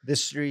 The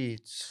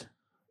streets.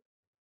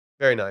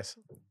 Very nice.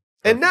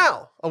 And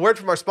now, a word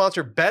from our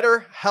sponsor,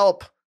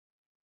 BetterHelp.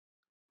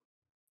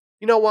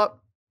 You know what?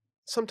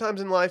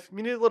 Sometimes in life,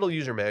 you need a little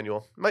user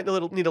manual. You might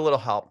need a little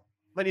help.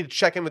 Might need to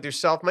check in with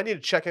yourself. Might need to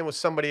check in with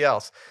somebody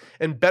else.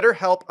 And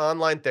BetterHelp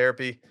Online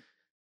Therapy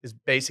is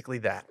basically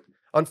that.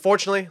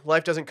 Unfortunately,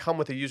 life doesn't come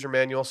with a user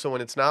manual, so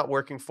when it's not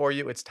working for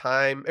you, it's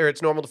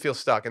normal to feel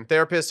stuck. And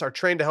therapists are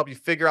trained to help you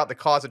figure out the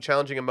cause of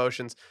challenging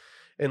emotions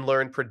and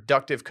learn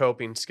productive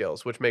coping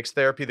skills, which makes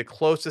therapy the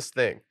closest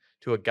thing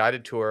to a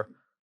guided tour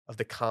of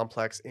the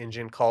complex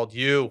engine called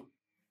you.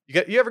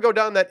 You ever go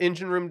down that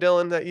engine room,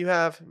 Dylan, that you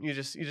have? You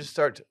just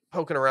start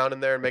poking around in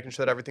there and making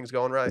sure that everything's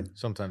going right.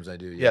 Sometimes I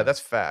do. Yeah, that's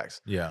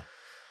facts. Yeah.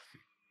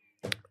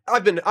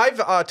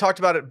 I've talked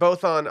about it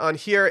both on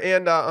here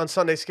and on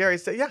Sunday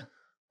Scaries. That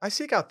I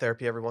seek out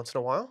therapy every once in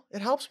a while.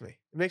 It helps me.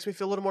 It makes me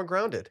feel a little more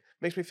grounded. It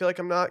makes me feel like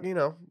I'm not,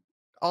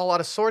 all out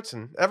of sorts,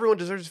 and everyone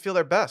deserves to feel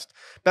their best.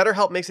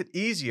 BetterHelp makes it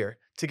easier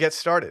to get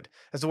started.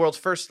 As the world's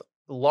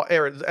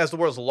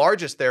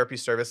largest therapy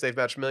service, they've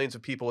matched millions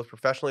of people with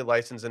professionally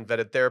licensed and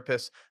vetted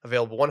therapists,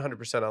 available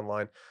 100%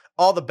 online.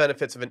 All the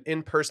benefits of an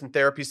in-person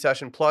therapy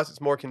session, plus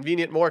it's more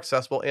convenient, more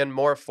accessible, and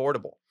more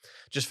affordable.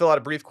 Just fill out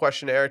a brief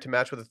questionnaire to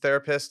match with a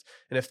therapist,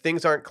 and if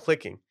things aren't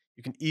clicking,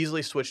 you can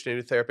easily switch to a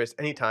new therapist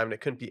anytime, and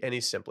it couldn't be any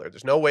simpler.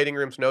 There's no waiting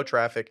rooms, no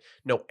traffic,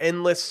 no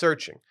endless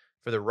searching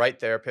for the right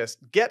therapist.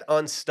 Get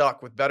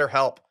unstuck with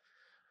BetterHelp.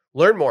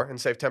 Learn more and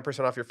save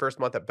 10% off your first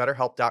month at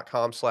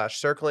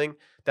betterhelp.com/circling.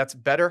 That's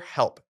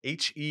BetterHelp,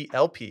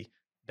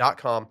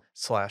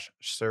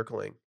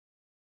 HELP.com/circling.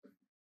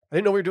 I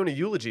didn't know we were doing a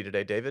eulogy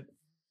today, David.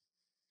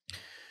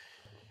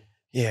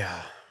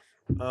 Yeah.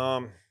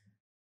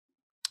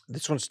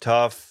 This one's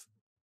tough.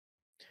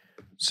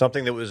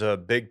 Something that was a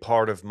big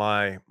part of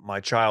my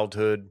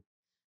childhood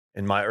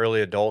and my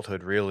early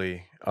adulthood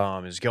really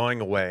is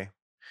going away.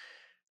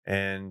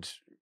 And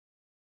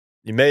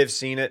you may have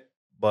seen it,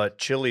 but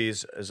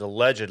Chili's is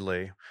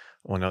allegedly,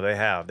 well, no,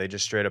 they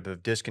just straight up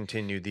have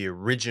discontinued the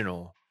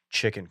original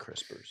chicken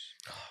crispers.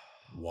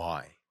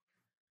 Why?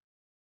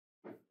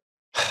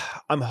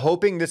 I'm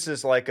hoping this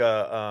is like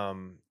a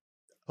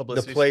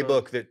Publicity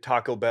playbook stunt. that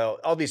Taco Bell,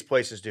 all these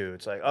places do.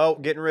 It's like, oh,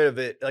 getting rid of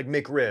it, like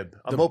McRib.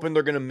 I'm hoping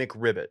they're going to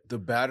McRib it. The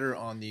batter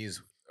on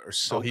these are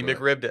so Oh, he good.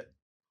 McRibbed it.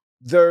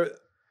 They're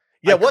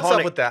Yeah, what's up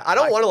iconic- with that? I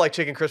don't want to like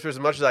chicken crispers as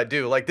much as I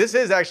do. Like, this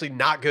is actually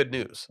not good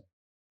news.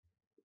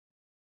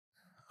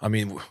 I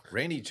mean,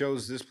 Randy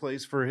chose this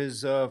place for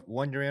his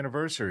 1-year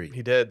anniversary.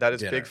 He did. That is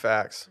Dinner. big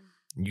facts.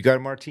 You got a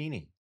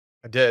martini.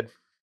 I did.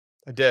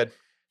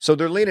 So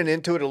they're leaning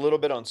into it a little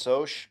bit on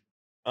Soch.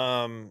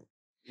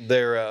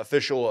 Their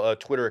official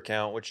Twitter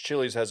account, which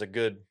Chili's has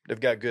they've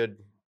got good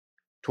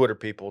Twitter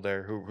people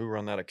there who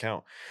run that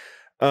account.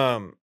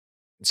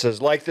 It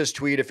says, like this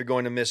tweet if you're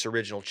going to miss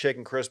original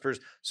chicken crispers.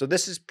 So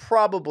this is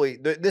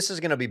this is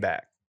going to be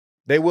back.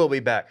 They will be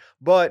back.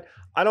 But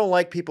I don't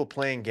like people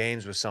playing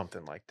games with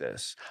something like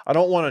this. I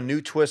don't want a new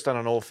twist on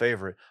an old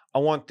favorite. I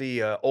want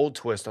the old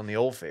twist on the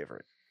old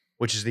favorite,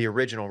 which is the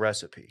original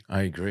recipe.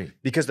 I agree.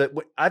 Because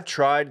I've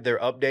tried their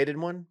updated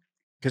one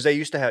because they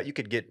used to have, you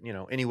could get,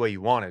 any way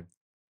you wanted.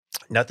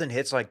 Nothing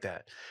hits like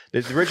that. The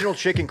original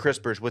chicken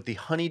crispers with the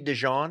honey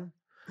Dijon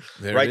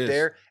There right it is.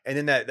 there. And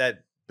then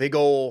that big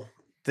old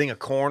thing of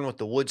corn with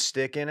the wood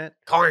stick in it.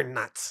 Corn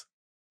nuts.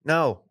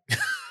 No,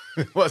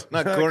 It was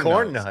not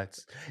corn, nuts.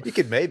 nuts. You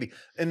could maybe.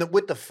 And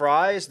with the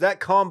fries, that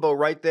combo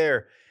right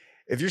there.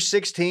 If you're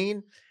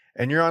 16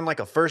 and you're on like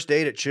a first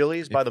date at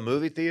Chili's by the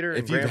movie theater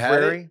in if you've Grand had it-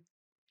 Prairie,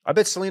 I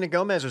bet Selena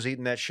Gomez was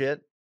eating that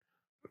shit.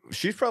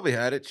 She's probably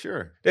had it,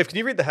 sure. Dave, can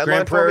you read the headline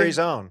Grand for me? Prairie's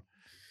own.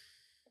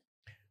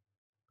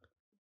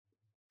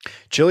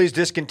 Chili's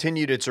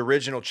discontinued its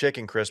original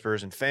chicken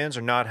crispers and fans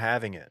are not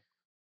having it.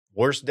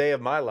 Worst day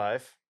of my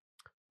life.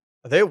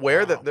 Are they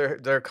aware Wow.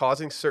 that they're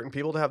causing certain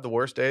people to have the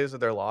worst days of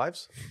their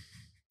lives?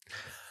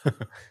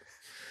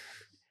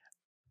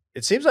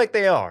 It seems like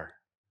they are.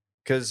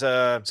 Because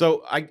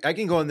So I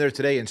can go in there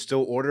today and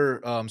still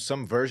order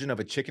some version of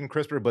a chicken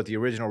crisper, but the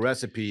original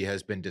recipe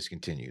has been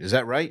discontinued. Is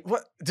that right?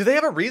 What do they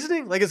have a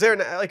reasoning? Like, is there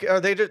are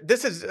they just,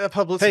 this is a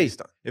publicity Hey,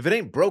 stunt? if it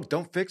ain't broke,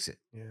 don't fix it.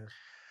 Yeah.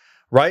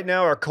 right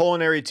now, our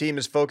culinary team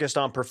is focused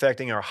on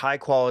perfecting our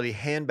high-quality,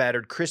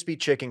 hand-battered, crispy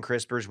chicken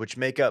crispers, which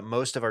make up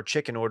most of our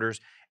chicken orders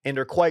and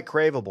are quite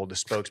craveable, the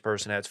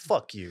spokesperson adds.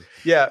 Fuck you.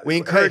 Yeah. We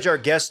encourage our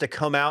guests to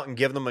come out and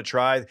give them a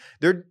try.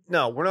 We're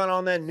not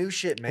on that new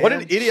shit, man. What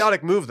an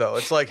idiotic move, though.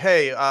 It's like,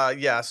 hey,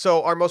 yeah,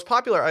 so our most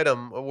popular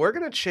item, we're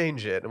going to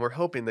change it, and we're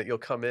hoping that you'll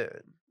come in.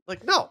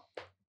 Like, no,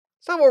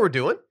 it's not what we're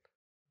doing.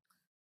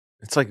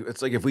 It's like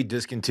if we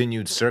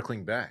discontinued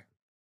circling back.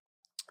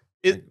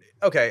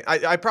 Okay,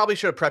 I probably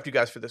should have prepped you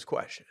guys for this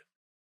question.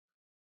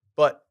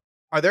 But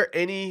are there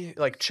any,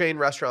 like, chain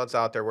restaurants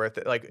out there where,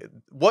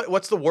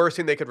 what's the worst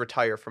thing they could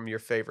retire from your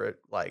favorite,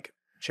 like,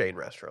 chain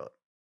restaurant?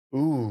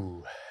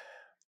 Ooh.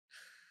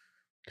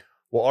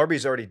 Well,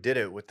 Arby's already did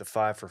it with the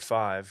 5 for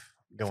 $5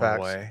 going Facts.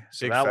 away.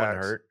 So Big that one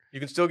facts. hurt. You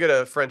can still get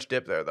a French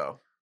dip there, though.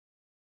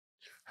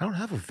 I don't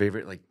have a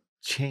favorite like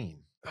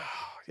chain.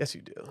 Yes,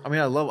 you do. I mean,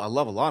 I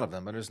love a lot of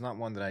them, but there's not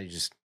one that I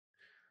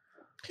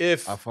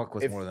fuck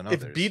with more than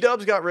others. If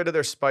B-Dubs got rid of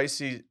their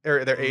spicy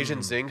or their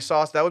Asian zing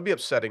sauce, that would be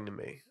upsetting to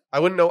me. I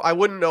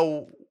wouldn't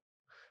know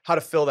how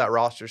to fill that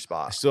roster I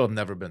spot. still have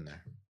never been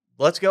there.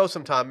 Let's go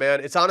sometime, man.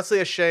 It's honestly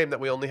a shame that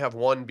we only have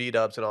one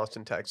B-Dubs in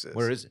Austin, Texas.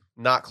 Where is it?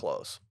 Not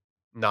close.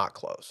 Not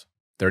close.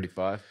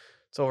 35.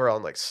 It's over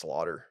on like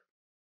Slaughter.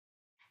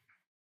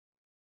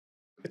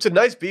 It's a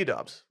nice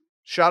B-Dubs.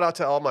 Shout out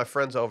to all my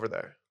friends over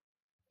there.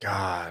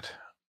 God.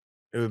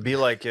 It would be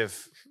like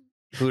if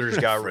Hooters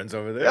got friends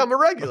over there. Yeah, I'm a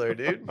regular,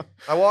 dude.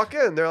 I walk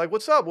in, they're like,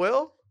 "What's up,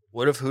 Will?"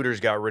 What if Hooters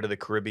got rid of the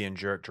Caribbean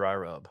jerk dry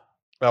rub?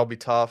 That'll be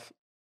tough.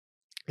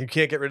 You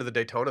can't get rid of the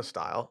Daytona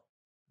style.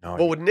 No.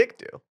 What would Nick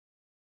do?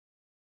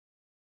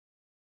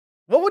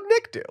 What would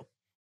Nick do?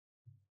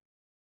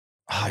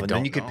 I and then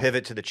don't you could know.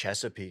 pivot to the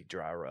Chesapeake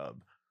dry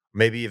rub.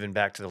 Maybe even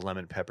back to the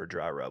lemon pepper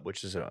dry rub,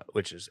 which is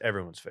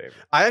everyone's favorite.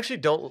 I actually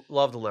don't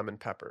love the lemon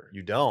pepper.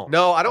 You don't?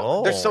 No, I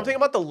don't. There's something Oh.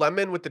 about the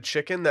lemon with the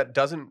chicken that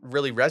doesn't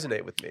really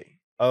resonate with me.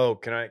 Oh,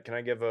 can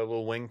I give a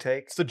little wing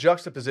take? It's the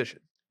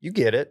juxtaposition. You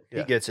get it. Yeah.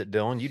 He gets it,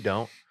 Dylan. You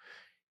don't.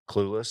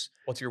 Clueless.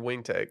 What's your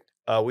wing take?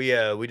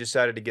 We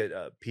decided to get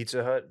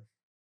Pizza Hut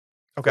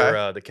Okay.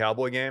 for the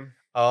Cowboy game.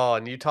 Oh,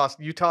 and you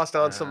tossed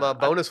on some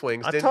bonus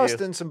wings, I didn't tossed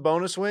you? in some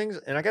bonus wings,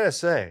 and I gotta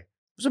say, I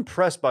was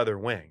impressed by their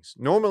wings.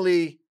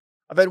 Normally,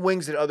 I've had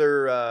wings at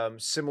other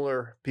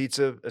similar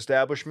pizza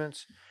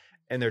establishments,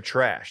 and they're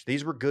trash.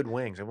 These were good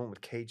wings. I went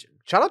with Cajun.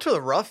 Shout out to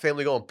the Ruff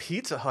family going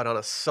Pizza Hut on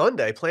a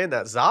Sunday playing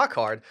that za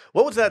card.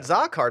 What was that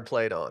za card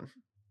played on?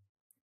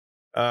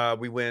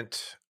 We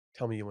went.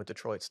 Tell me you went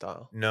Detroit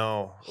style.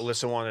 No,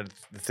 Alyssa wanted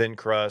the thin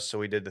crust, so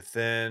we did the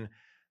thin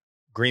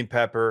green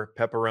pepper,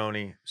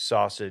 pepperoni,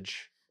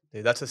 sausage.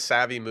 Dude, that's a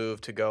savvy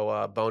move to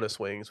go bonus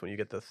wings when you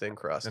get the thin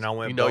crust. And I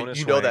went you know, bonus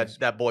you know wings.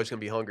 that boy's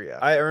gonna be hungry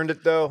after. I earned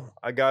it though.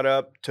 I got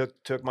up,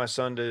 took my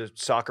son to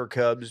soccer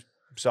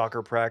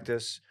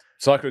practice.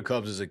 Soccer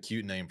Cubs is a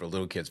cute name for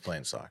little kids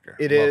playing soccer.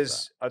 It Love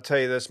is. I'll tell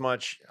you this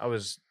much.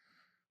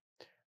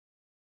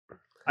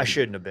 I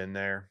shouldn't have been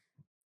there.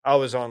 I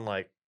was on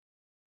like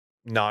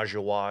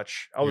nausea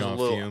watch. I was You're a on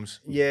little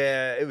fumes?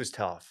 Yeah, it was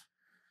tough.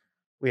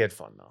 We had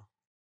fun though.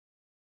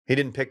 He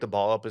didn't pick the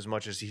ball up as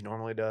much as he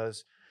normally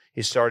does.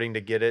 He's starting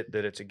to get it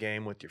that it's a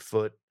game with your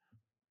foot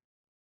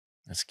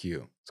That's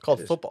cute. It's called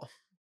It is. football.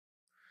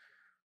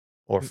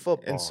 or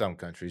football. In some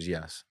countries,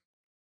 yes.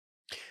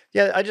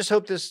 Yeah, I just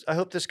hope this. I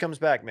hope this comes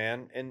back,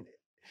 man. And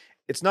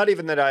it's not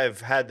even that I've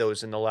had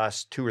those in the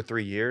last 2 or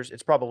 3 years.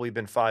 It's probably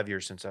been 5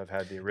 years since I've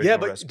had the original. Yeah,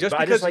 but recipe. just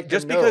I because like to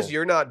just because know.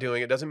 you're not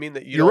doing it doesn't mean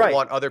that you You're don't right.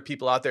 want other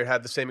people out there to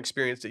have the same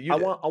experience that you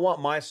did. I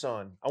want my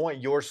son. I want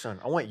your son.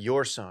 I want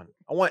your son.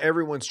 I want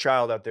everyone's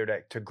child out there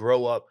to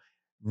grow up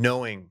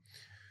knowing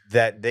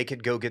that they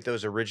could go get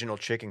those original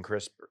chicken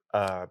crisp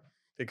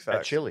Big at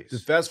facts. Chili's. The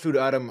fast food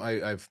item,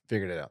 I've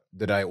figured it out.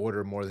 That I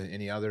order more than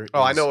any other.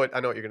 Oh, I is- know what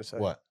you're gonna say.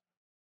 What?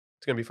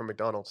 It's gonna be from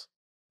McDonald's.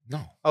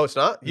 No. Oh, it's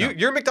not. No.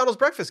 You're a McDonald's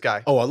breakfast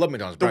guy. Oh, I love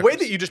McDonald's. the way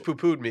breakfast. that you just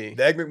poo-pooed me.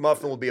 The Egg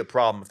McMuffin will be a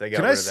problem if they got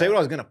Can rid I of say that. what I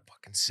was gonna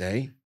fucking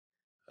say?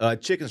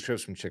 Chicken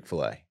strips from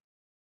Chick-fil-A.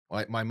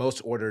 My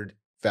most ordered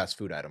fast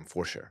food item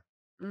for sure.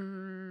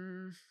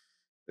 Mm,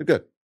 They're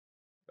good.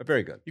 They're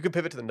very good. you can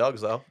pivot to the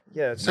nugs though.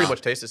 Yeah, it's Pretty No.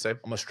 much tastes the same.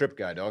 I'm a strip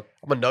guy, dog.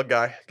 I'm a nug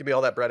guy. Give me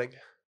all that breading.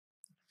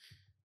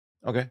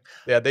 Okay.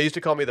 Yeah, they used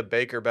to call me the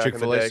baker back in the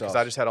Chick-fil-A day because I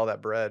sauce. just had all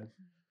that bread.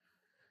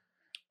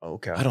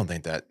 okay. I don't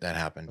think that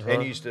happened. Uh-huh.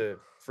 And you used to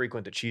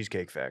frequent the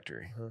Cheesecake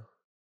Factory.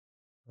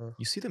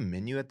 You see the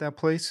menu at that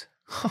place?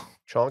 How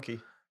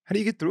Chonky. do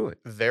you get through it?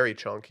 Very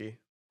chunky.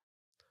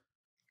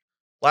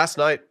 Last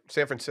night,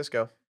 San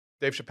Francisco,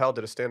 Dave Chappelle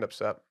did a stand-up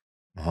set.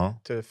 Uh-huh.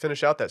 To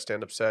finish out that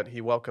stand-up set,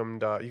 he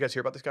welcomed. You guys hear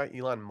about this guy,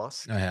 Elon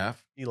Musk? I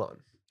have. Elon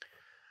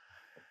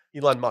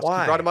Musk.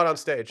 Why? He brought him out on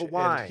stage. But and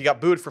why? He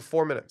got booed for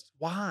 4 minutes.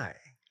 Why?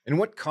 In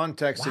what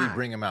context did Why? he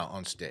bring him out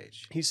on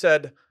stage? He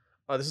said,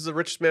 "This is the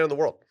richest man in the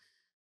world."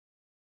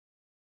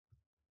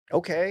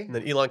 Okay. And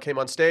then Elon came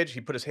on stage.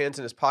 He put his hands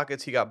in his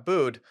pockets. He got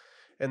booed.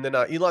 And then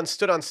Elon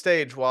stood on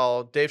stage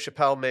while Dave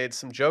Chappelle made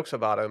some jokes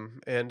about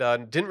him and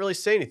didn't really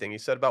say anything. He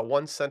said about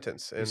one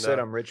sentence. And, He said,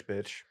 "I'm rich,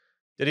 bitch."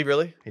 did he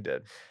really? He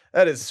did.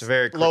 That is It's a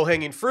very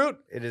low-hanging fruit.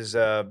 It is.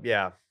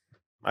 Yeah.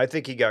 I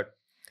think he got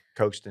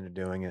coaxed into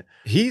doing it.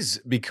 He's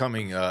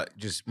becoming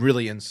just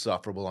really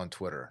insufferable on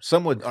Twitter.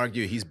 Some would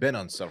argue he's been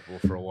insufferable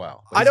for a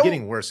while. But I he's don't-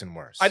 getting worse and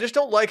worse. I just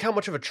don't like how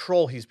much of a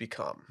troll he's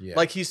become. Yeah.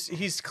 Like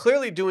he's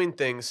clearly doing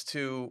things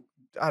to,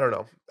 I don't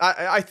know.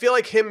 I feel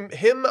like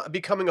him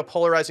becoming a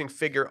polarizing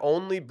figure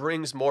only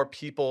brings more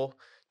people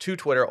to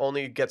Twitter,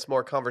 only gets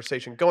more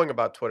conversation going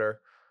about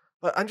Twitter.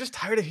 But I'm just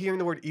tired of hearing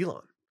the word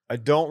Elon. I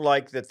don't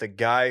like that the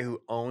guy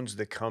who owns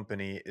the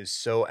company is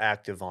so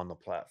active on the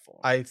platform.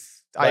 I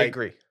Like-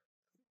 agree.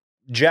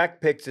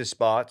 Jack picked his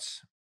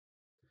spots.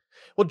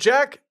 Well,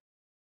 Jack,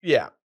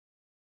 yeah.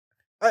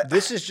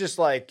 This is just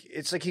like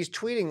it's like he's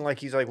tweeting like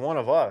he's like one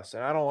of us,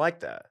 and I don't like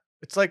that.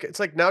 It's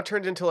like now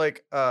turned into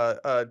like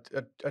a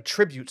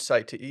tribute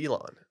site to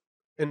Elon,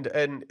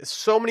 and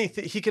so many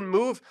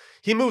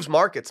he moves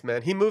markets,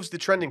 man. He moves the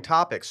trending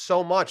topics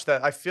so much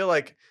that I feel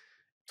like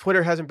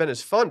Twitter hasn't been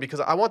as fun because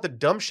I want the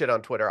dumb shit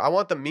on Twitter. I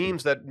want the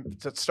memes that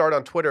start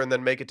on Twitter and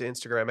then make it to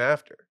Instagram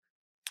after.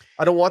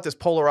 I don't want this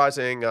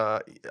polarizing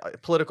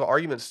political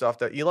argument stuff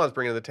that Elon's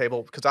bringing to the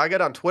table because I get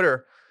on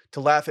Twitter to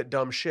laugh at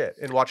dumb shit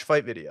and watch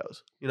fight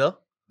videos. You know?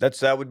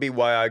 That would be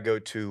why I go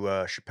to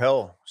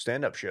Chappelle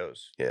stand-up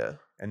shows, Yeah.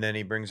 and then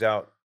he brings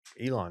out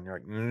Elon. You're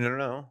like,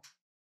 no.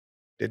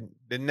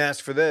 Didn't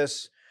ask for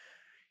this.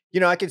 You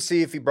know, I could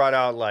see if he brought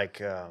out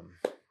like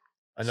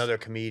another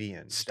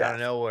comedian out Steph. of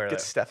nowhere.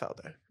 Get Steph out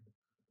there.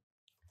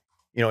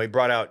 You know, he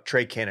brought out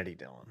Trey Kennedy,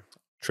 Dylan.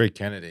 Trey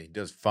Kennedy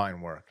does fine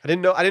work. I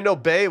didn't know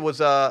Bay was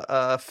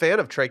a fan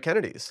of Trey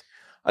Kennedy's.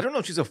 I don't know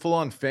if she's a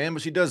full-on fan,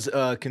 but she does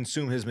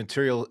consume his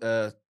material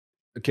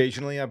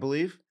occasionally, I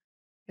believe.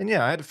 And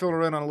yeah, I had to fill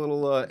her in on a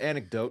little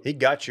anecdote. He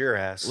got your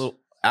ass. A little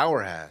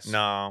hour has.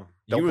 No,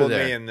 You don't were put me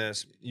there. in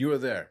this. You were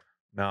there.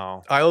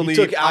 No, I only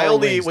took I our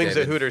only eat wings, wings at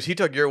David. Hooters. He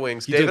took your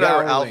wings. He David took and I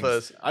were our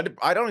alphas. wings.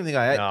 I don't even think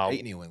I No. ate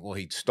any wings. Well,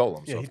 he stole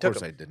them, so Yeah, he of took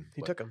course 'em. I didn't.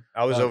 He but took them.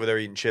 I was Uh, over there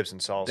eating chips and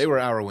salsa. They were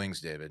our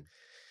wings, David.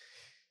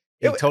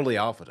 He It- totally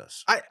alphaed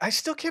us. I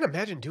still can't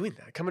imagine doing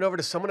that. Coming over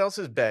to someone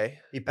else's bay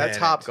He at panicked.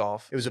 Top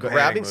Golf. It was a grabbing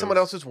panic someone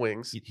move. else's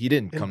wings He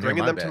didn't and come near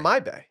bringing my them bay. to my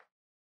bay.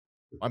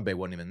 My bay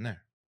wasn't even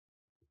there.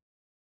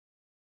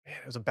 Man,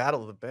 it was a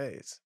battle of the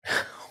bays.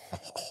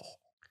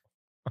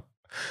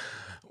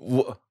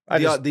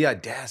 The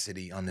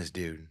audacity on this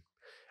dude.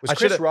 Was I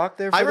Chris should've- Rock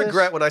there? For I this?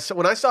 regret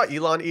when I saw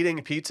Elon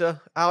eating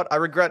pizza out. I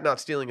regret not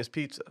stealing his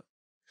pizza.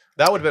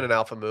 That would have been an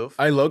alpha move.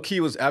 I low key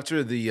was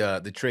after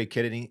the Trey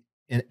Kennedy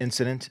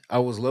incident. I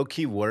was low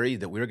key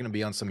worried that we were going to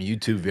be on some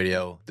YouTube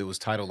video that was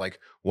titled like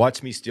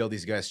 "Watch me steal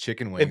these guys'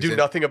 chicken wings" and do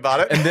nothing about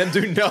it. and then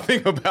do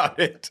nothing about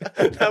it.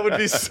 That would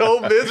be so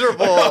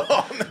miserable.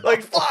 Oh, no.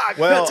 Like fuck.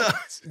 Well, that's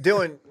us.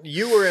 Dylan,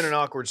 you were in an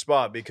awkward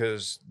spot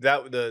because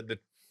that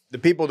the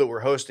people that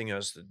were hosting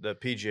us, the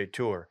PGA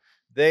Tour,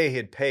 they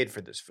had paid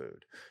for this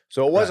food,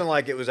 so it wasn't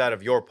like it was out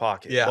of your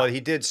pocket. Yeah. But he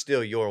did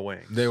steal your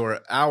wings. They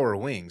were our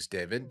wings,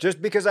 David.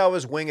 Just because I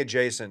was wing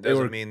adjacent They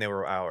doesn't were- mean they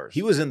were ours.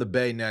 He was in the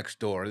bay next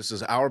door. This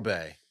is our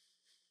bay.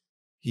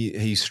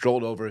 He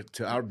strolled over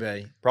to our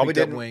bay, Probably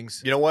picked up didn't.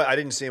 wings. You know what? I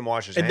didn't see him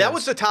wash his And hands.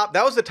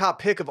 that was the top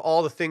pick of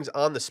all the things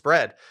on the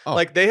spread. Oh.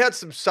 Like they had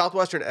some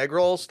Southwestern egg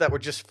rolls that were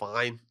just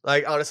fine.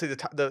 Like honestly,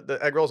 the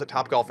egg rolls at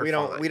Top Golf are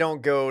fine. We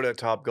don't go to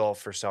Top Golf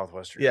for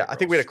Southwestern. Yeah, egg I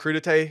think we had a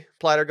rolls. crudité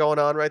platter going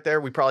on right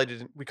there. We probably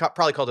didn't.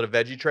 Probably called it a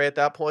veggie tray at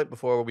that point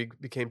before we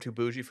became too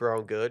bougie for our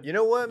own good. You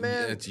know what,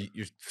 man?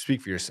 You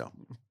speak for yourself.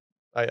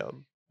 I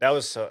That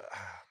was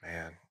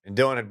man. And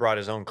Dylan had brought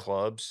his own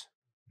clubs.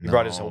 He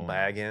brought his whole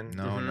bag in.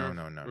 No,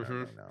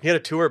 Mhm. no. He had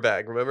a tour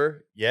bag.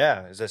 Remember?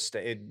 Yeah,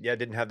 it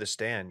didn't have the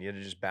stand. You had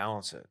to just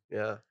balance it.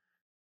 Yeah,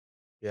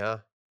 yeah.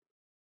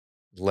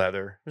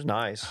 Leather. It was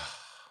nice.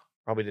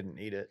 Probably didn't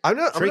eat it. I'm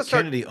Trey gonna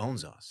start. Kennedy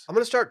owns us. I'm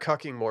gonna start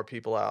cucking more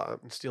people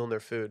out and stealing their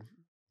food.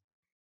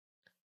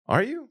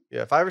 Are you?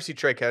 Yeah, if I ever see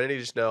Trey Kennedy,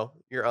 just know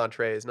your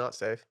entree is not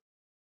safe.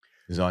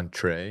 He's on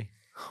Trey.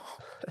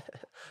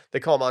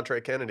 They call him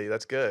Entree Kennedy.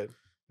 That's good.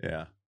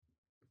 Yeah.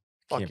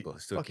 Fuck you,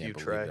 Still fuck can't you,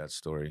 believe Trey. that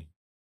story.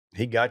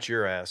 He got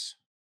your ass.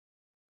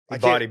 He I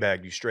can't- body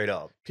bagged you straight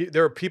up.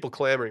 There were people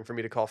clamoring for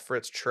me to call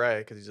Fritz Trey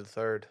because he's the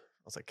third.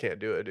 I was like, can't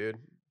do it, dude.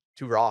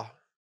 Too raw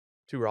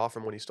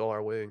from when he stole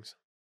our wings.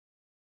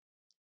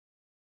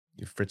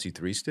 You Fritzy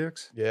 3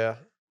 sticks? Yeah,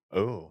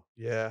 Oh,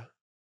 yeah.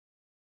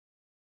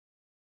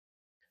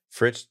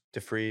 Fritz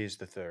DeFries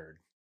the third.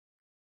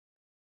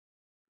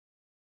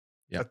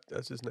 Yep.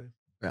 That's his name.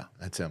 Yeah,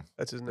 that's him.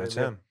 That's his name. That's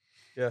yeah.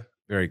 him.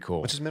 Very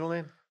cool. What's his middle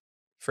name?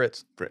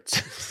 Fritz.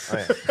 Fritz. Oh,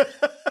 yeah.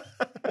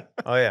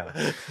 Oh yeah.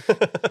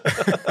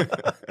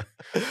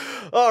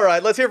 All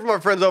right, let's hear from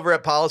our friends over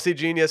at Policy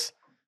Genius.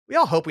 We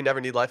all hope we never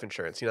need life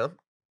insurance, you know?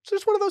 It's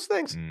just one of those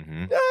things.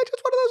 Mm-hmm. Yeah,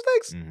 just one of those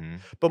things. Mm-hmm.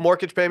 But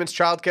mortgage payments,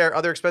 childcare,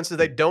 other expenses,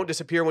 they don't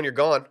disappear when you're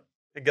gone.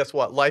 And guess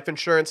what? Life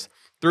insurance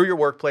through your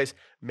workplace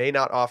may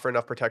not offer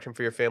enough protection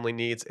for your family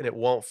needs, and it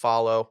won't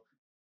follow.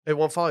 It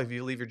won't follow if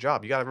you leave your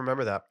job. You got to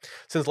remember that.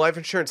 Since life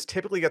insurance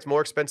typically gets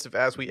more expensive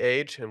as we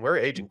age, and we're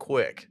aging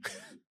quick,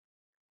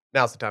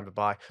 now's the time to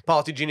buy.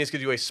 Policy Genius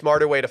gives you a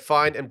smarter way to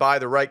find and buy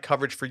the right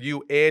coverage for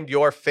you and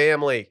your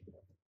family.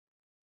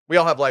 We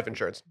all have life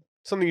insurance.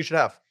 Something you should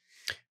have.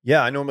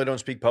 Yeah, I normally don't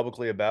speak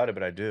publicly about it,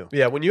 but I do.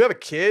 Yeah, when you have a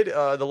kid,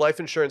 the life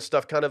insurance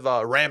stuff kind of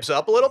ramps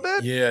up a little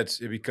bit. Yeah,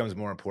 it becomes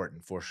more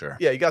important for sure.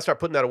 Yeah, you got to start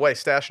putting that away,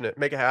 stashing it,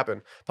 make it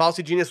happen.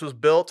 Policy Genius was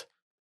built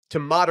to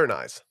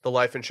modernize the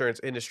life insurance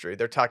industry.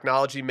 Their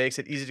technology makes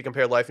it easy to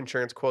compare life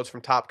insurance quotes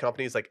from top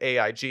companies like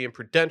AIG and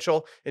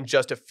Prudential in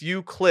just a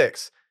few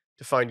clicks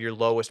to find your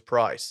lowest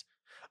price.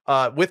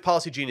 With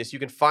Policy Genius, you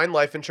can find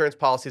life insurance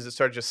policies that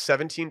start at just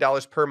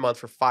 $17 per month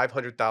for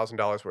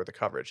 $500,000 worth of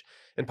coverage.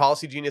 And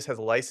Policy Genius has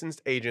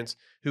licensed agents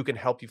who can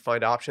help you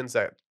find options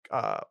that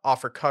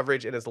offer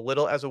coverage in as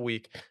little as a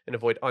week and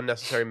avoid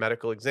unnecessary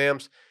medical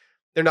exams.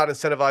 They're not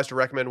incentivized to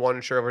recommend one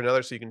insurer over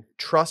another, so you can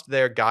trust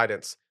their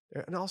guidance.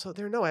 And also,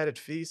 there are no added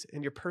fees,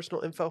 and your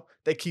personal info,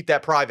 they keep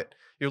that private.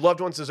 Your loved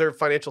ones deserve a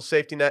financial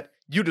safety net.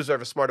 You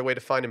deserve a smarter way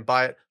to find and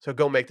buy it. So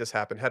go make this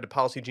happen. Head to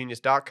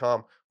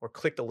policygenius.com or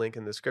click the link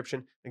in the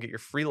description and get your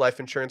free life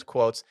insurance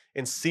quotes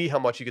and see how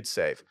much you could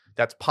save.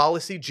 That's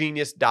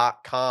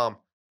policygenius.com.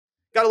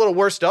 Got a little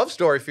worst of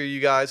story for you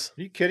guys.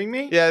 Are you kidding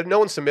me? Yeah, no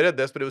one submitted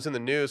this, but it was in the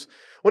news.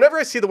 Whenever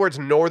I see the words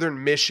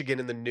Northern Michigan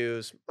in the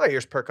news, my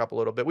ears perk up a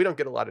little bit. We don't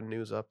get a lot of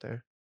news up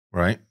there.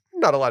 Right.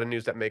 Not a lot of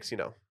news that makes,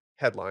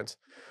 headlines.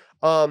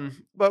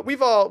 But we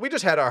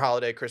just had our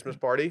holiday Christmas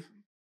party.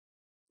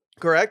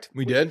 Correct?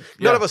 We did.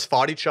 None of us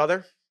fought each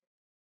other.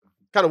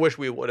 Kind of wish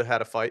we would have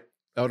had a fight.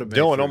 That would have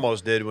Dylan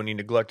almost did when he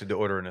neglected to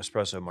order an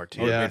espresso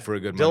martini. Yeah. Yeah. Made for a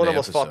good Dylan Monday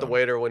almost fought the episode.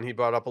 waiter when he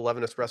brought up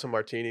 11 espresso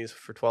martinis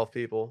for 12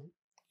 people.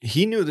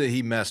 He knew that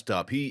he messed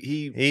up. He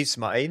He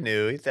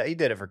knew. He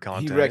did it for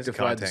content. he He's a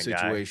rectified the content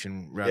guy.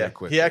 situation rather Yeah,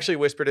 quickly. he actually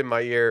whispered in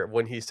my ear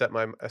when he set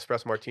my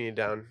espresso martini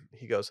down.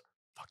 He goes,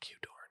 "Fuck you,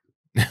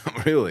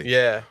 Dorn." really.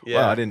 Yeah,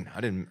 yeah. Wow, I didn't.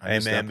 I Hey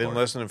missed man, that been part.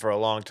 listening for a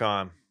long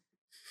time.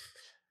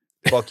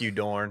 Fuck you,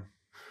 Dorn.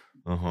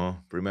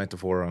 Brewmenta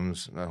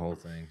forums, that whole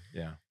thing.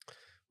 Yeah.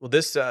 Well,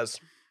 this says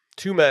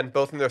two men,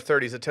 both in their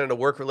 30s, attended a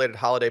work-related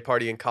holiday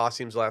party in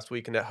costumes last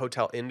weekend at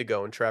Hotel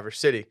Indigo in Traverse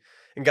City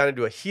and got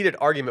into a heated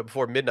argument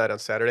before midnight on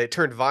Saturday. It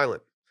turned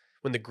violent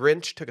when the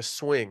Grinch took a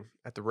swing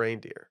at the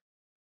reindeer.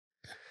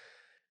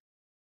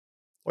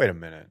 Wait a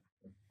minute.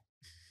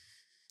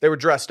 They were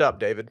dressed up,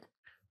 David.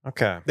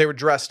 Okay. They were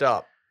dressed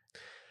up.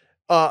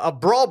 A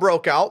brawl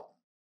broke out,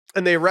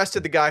 and they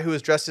arrested the guy who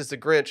was dressed as the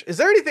Grinch. Is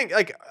there anything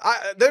like?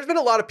 There's been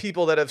a lot of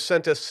people that have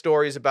sent us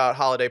stories about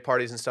holiday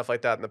parties and stuff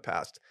like that in the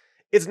past.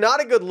 It's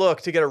not a good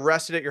look to get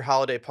arrested at your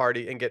holiday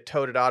party and get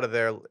toted out of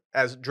there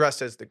as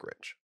dressed as the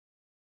Grinch.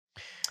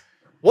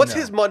 What's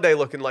No. his Monday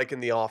looking like in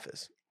the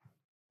office?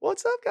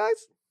 What's up,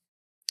 guys?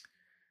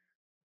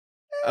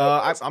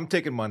 I'm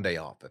taking Monday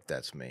off if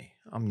that's me.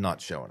 I'm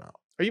not showing up.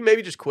 Are you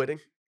maybe just quitting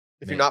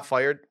if you're Maybe. not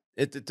fired?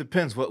 It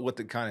depends what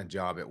the kind of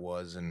job it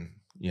was, and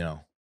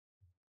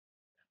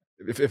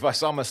if I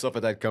saw myself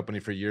at that company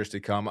for years to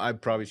come,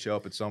 I'd probably show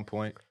up at some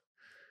point.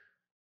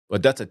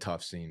 But that's a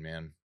tough scene,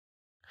 man.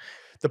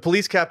 The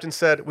police captain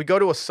said, "We go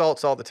to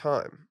assaults all the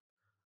time.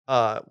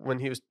 when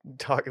he was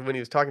talking about,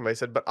 he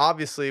said, but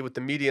obviously with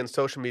the media and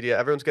social media,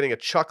 everyone's getting a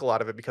chuckle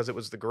out of it because it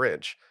was the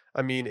Grinch.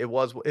 I mean,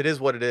 it is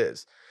what it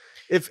is.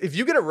 If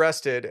you get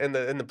arrested and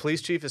the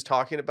police chief is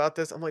talking about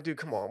this, I'm like, dude,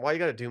 come on, why you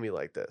got to do me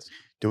like this?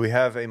 Do we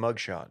have a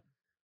mugshot?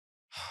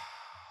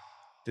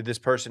 Did this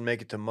person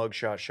make it to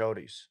mugshot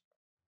shorties?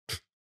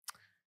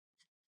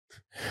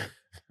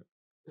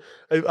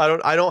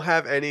 I don't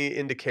have any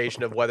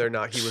indication of whether or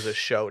not he was a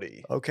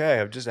showdy. Okay,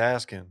 I'm just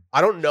asking.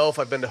 I don't know if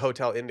I've been to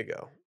Hotel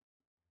Indigo,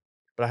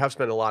 but I have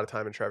spent a lot of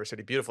time in Traverse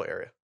City. Beautiful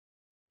area.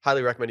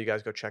 Highly recommend you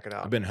guys go check it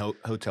out. I've been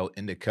Hotel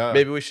Indica.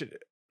 Maybe we should.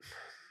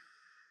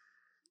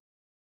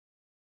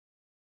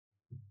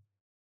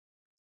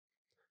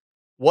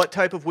 What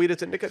type of weed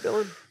is Indica,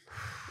 Dylan?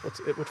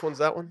 Which one's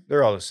that one?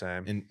 They're all the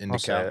same. in I'll the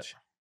say it. couch.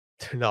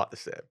 They're not the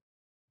same.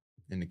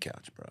 In the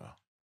couch, bro.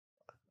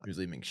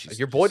 Usually makes you.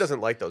 Your boy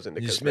doesn't like those It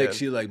Indicas, just man.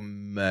 makes you like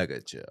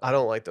mega chill. I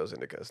don't like those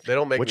Indicas. They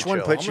don't make Which me one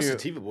chill. puts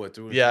Almost you- a TV boy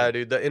through. Yeah,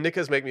 dude. The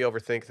Indicas make me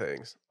overthink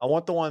things. I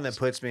want the one that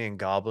puts me in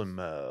goblin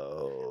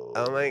mode.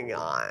 Oh my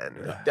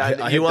god. I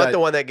You hit want that- the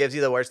one that gives you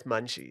the worst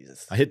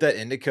munchies. I hit that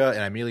indica and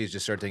I immediately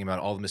just start thinking about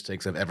all the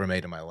mistakes I've ever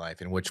made in my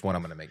life and which one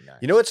I'm gonna make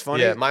next. You know what's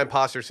funny? Yeah, my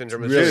imposter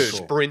syndrome is really just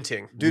cool.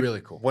 sprinting. Dude,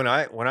 really cool. When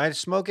I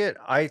smoke it,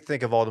 I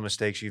think of all the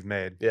mistakes you've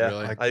made. Yeah,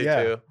 Really? I do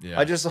Yeah. too. Yeah.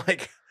 I just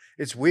like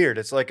it's weird.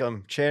 It's like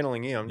I'm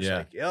channeling you. I'm just Yeah.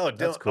 like, yo,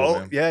 That's Dylan, cool,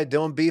 man. yeah,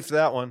 Dylan beefed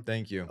that one.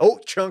 Thank you. Oh,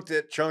 chunked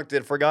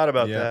it. Forgot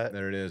about yeah, that.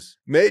 there it is.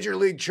 Major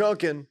league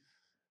chunking.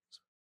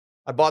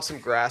 I bought some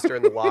grass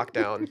during the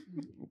lockdown,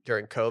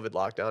 during COVID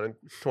lockdown in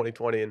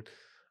 2020, and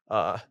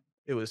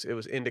it was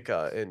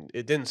indica, and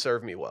it didn't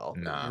serve me well.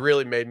 Nah. It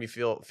really made me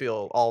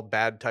feel all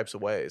bad types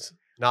of ways.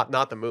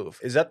 Not the move.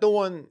 Is that the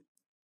one?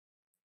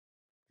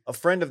 A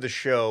friend of the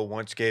show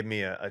once gave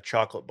me a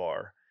chocolate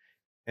bar,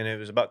 and it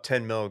was about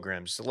 10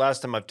 milligrams. The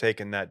last time I've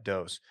taken that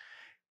dose.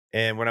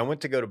 And when I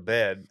went to go to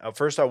bed,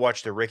 first I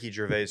watched a Ricky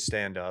Gervais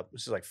stand up.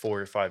 This is like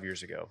 4 or 5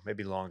 years ago,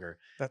 maybe longer.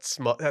 That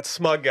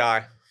smug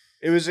guy.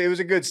 It was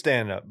a good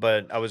stand up,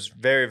 but I was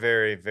very,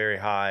 very, very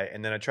high.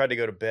 And then I tried to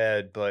go to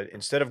bed, but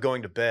instead of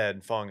going to bed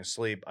and falling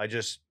asleep,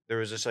 there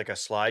was just like a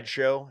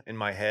slideshow in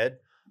my head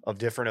of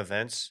different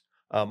events,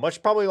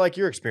 much probably like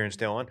your experience,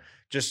 Dylan,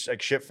 just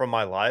like shit from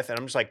my life. And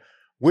I'm just like,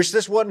 wish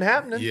this wasn't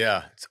happening.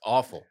 Yeah, it's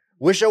awful.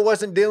 Wish I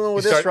wasn't dealing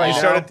with this right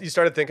now. You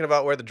started thinking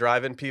about where the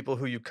drive-in people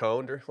who you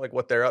coned or like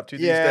what they're up to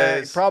Yeah,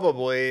 these days.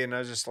 probably. And I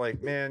was just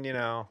like, man,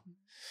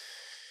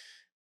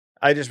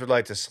 I just would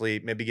like to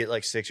sleep, maybe get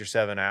like 6 or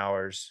 7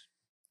 hours.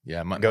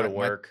 Yeah, Go to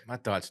work. My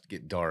thoughts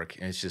get dark,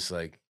 and it's just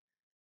like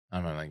I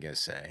don't know what I'm gonna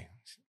say.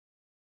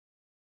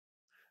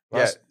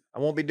 Yeah. I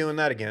won't be doing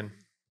that again.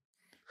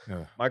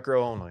 Ugh.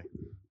 Micro only.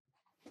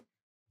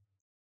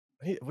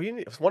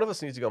 One of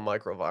us needs to go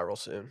micro viral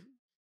soon.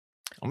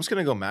 I'm just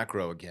gonna go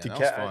macro again. That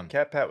was fun.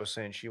 Cat Pat was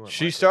saying she went.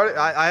 She micro started.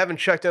 viral. I haven't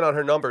checked in on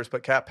her numbers,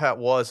 but Cat Pat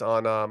was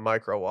on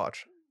Micro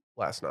Watch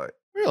last night.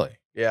 Really?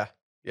 Yeah.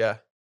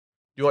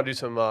 You want to do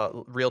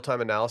some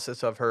real-time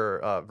analysis of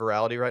her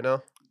virality right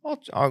now?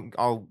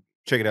 I'll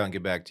check it out and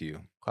get back to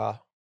you.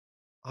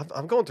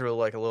 I'm going through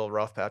like a little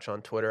rough patch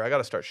on Twitter. I got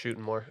to start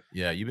shooting more.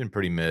 Yeah, you've been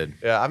pretty mid.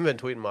 Yeah, I haven't been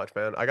tweeting much,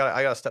 man. I got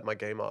to step my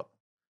game up.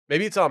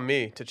 Maybe it's on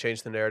me to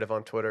change the narrative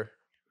on Twitter.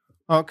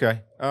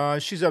 Okay.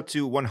 She's up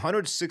to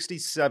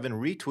 167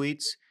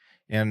 retweets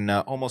and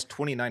almost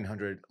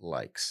 2,900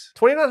 likes.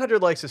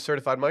 2,900 likes is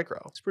certified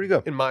micro, It's pretty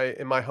good. in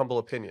my humble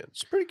opinion.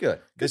 It's pretty good.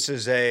 This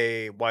is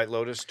a White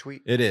Lotus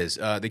tweet. It is.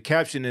 The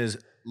caption is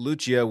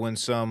Lucia when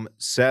some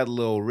sad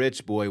little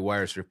rich boy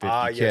wires for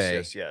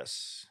 50K.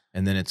 Yes.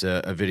 And then it's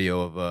a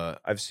video of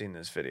I've seen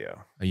this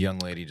video. a young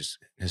lady just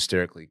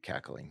hysterically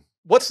cackling.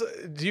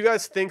 Do you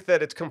guys think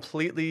that it's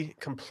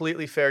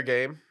completely fair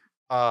game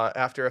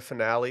after a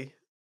finale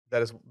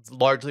that is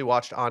largely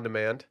watched on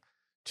demand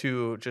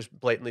to just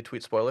blatantly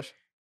tweet spoilers?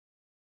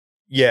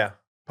 Yeah.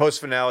 Post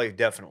finale,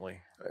 definitely.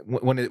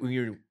 When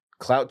you're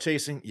clout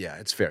chasing, yeah,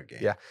 it's fair game.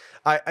 Yeah.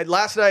 I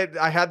last night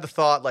I had the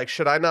thought, like,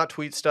 should I not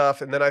tweet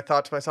stuff? And then I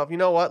thought to myself, you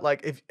know what?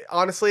 Like, if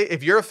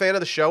you're a fan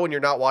of the show and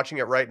you're not watching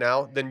it right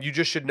now, then you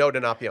just should know to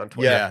not be on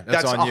Twitter. Yeah,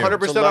 that's on you.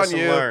 100% It's a on lesson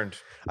you. learned.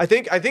 I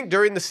think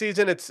during the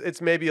season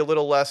it's maybe a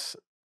little less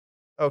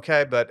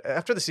okay, but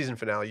after the season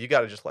finale, you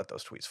got to just let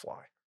those tweets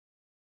fly.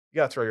 You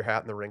got to throw your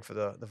hat in the ring for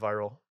the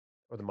viral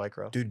or the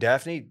micro. Dude,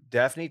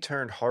 Daphne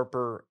turned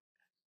Harper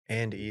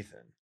and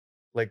Ethan.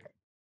 Like,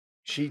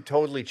 she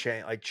totally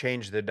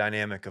changed the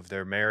dynamic of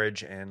their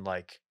marriage, and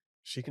like,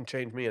 She can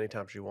change me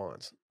anytime she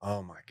wants,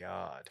 oh my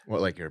God.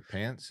 What, like your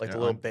pants? like the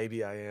little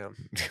baby I am.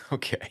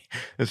 Okay.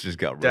 This just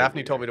got real Daphne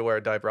weird. told me to wear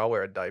a diaper. I'll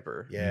wear a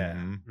diaper. Yeah.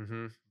 Mhm.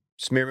 Mm-hmm.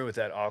 Smear me with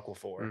that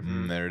Aquaphor.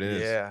 Mhm, there it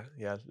is.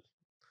 Yeah.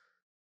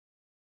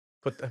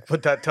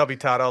 Put that tubby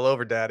tot all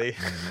over, Daddy.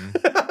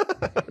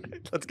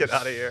 Mhm. Let's get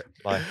out of here.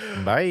 Bye.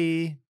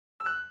 Bye.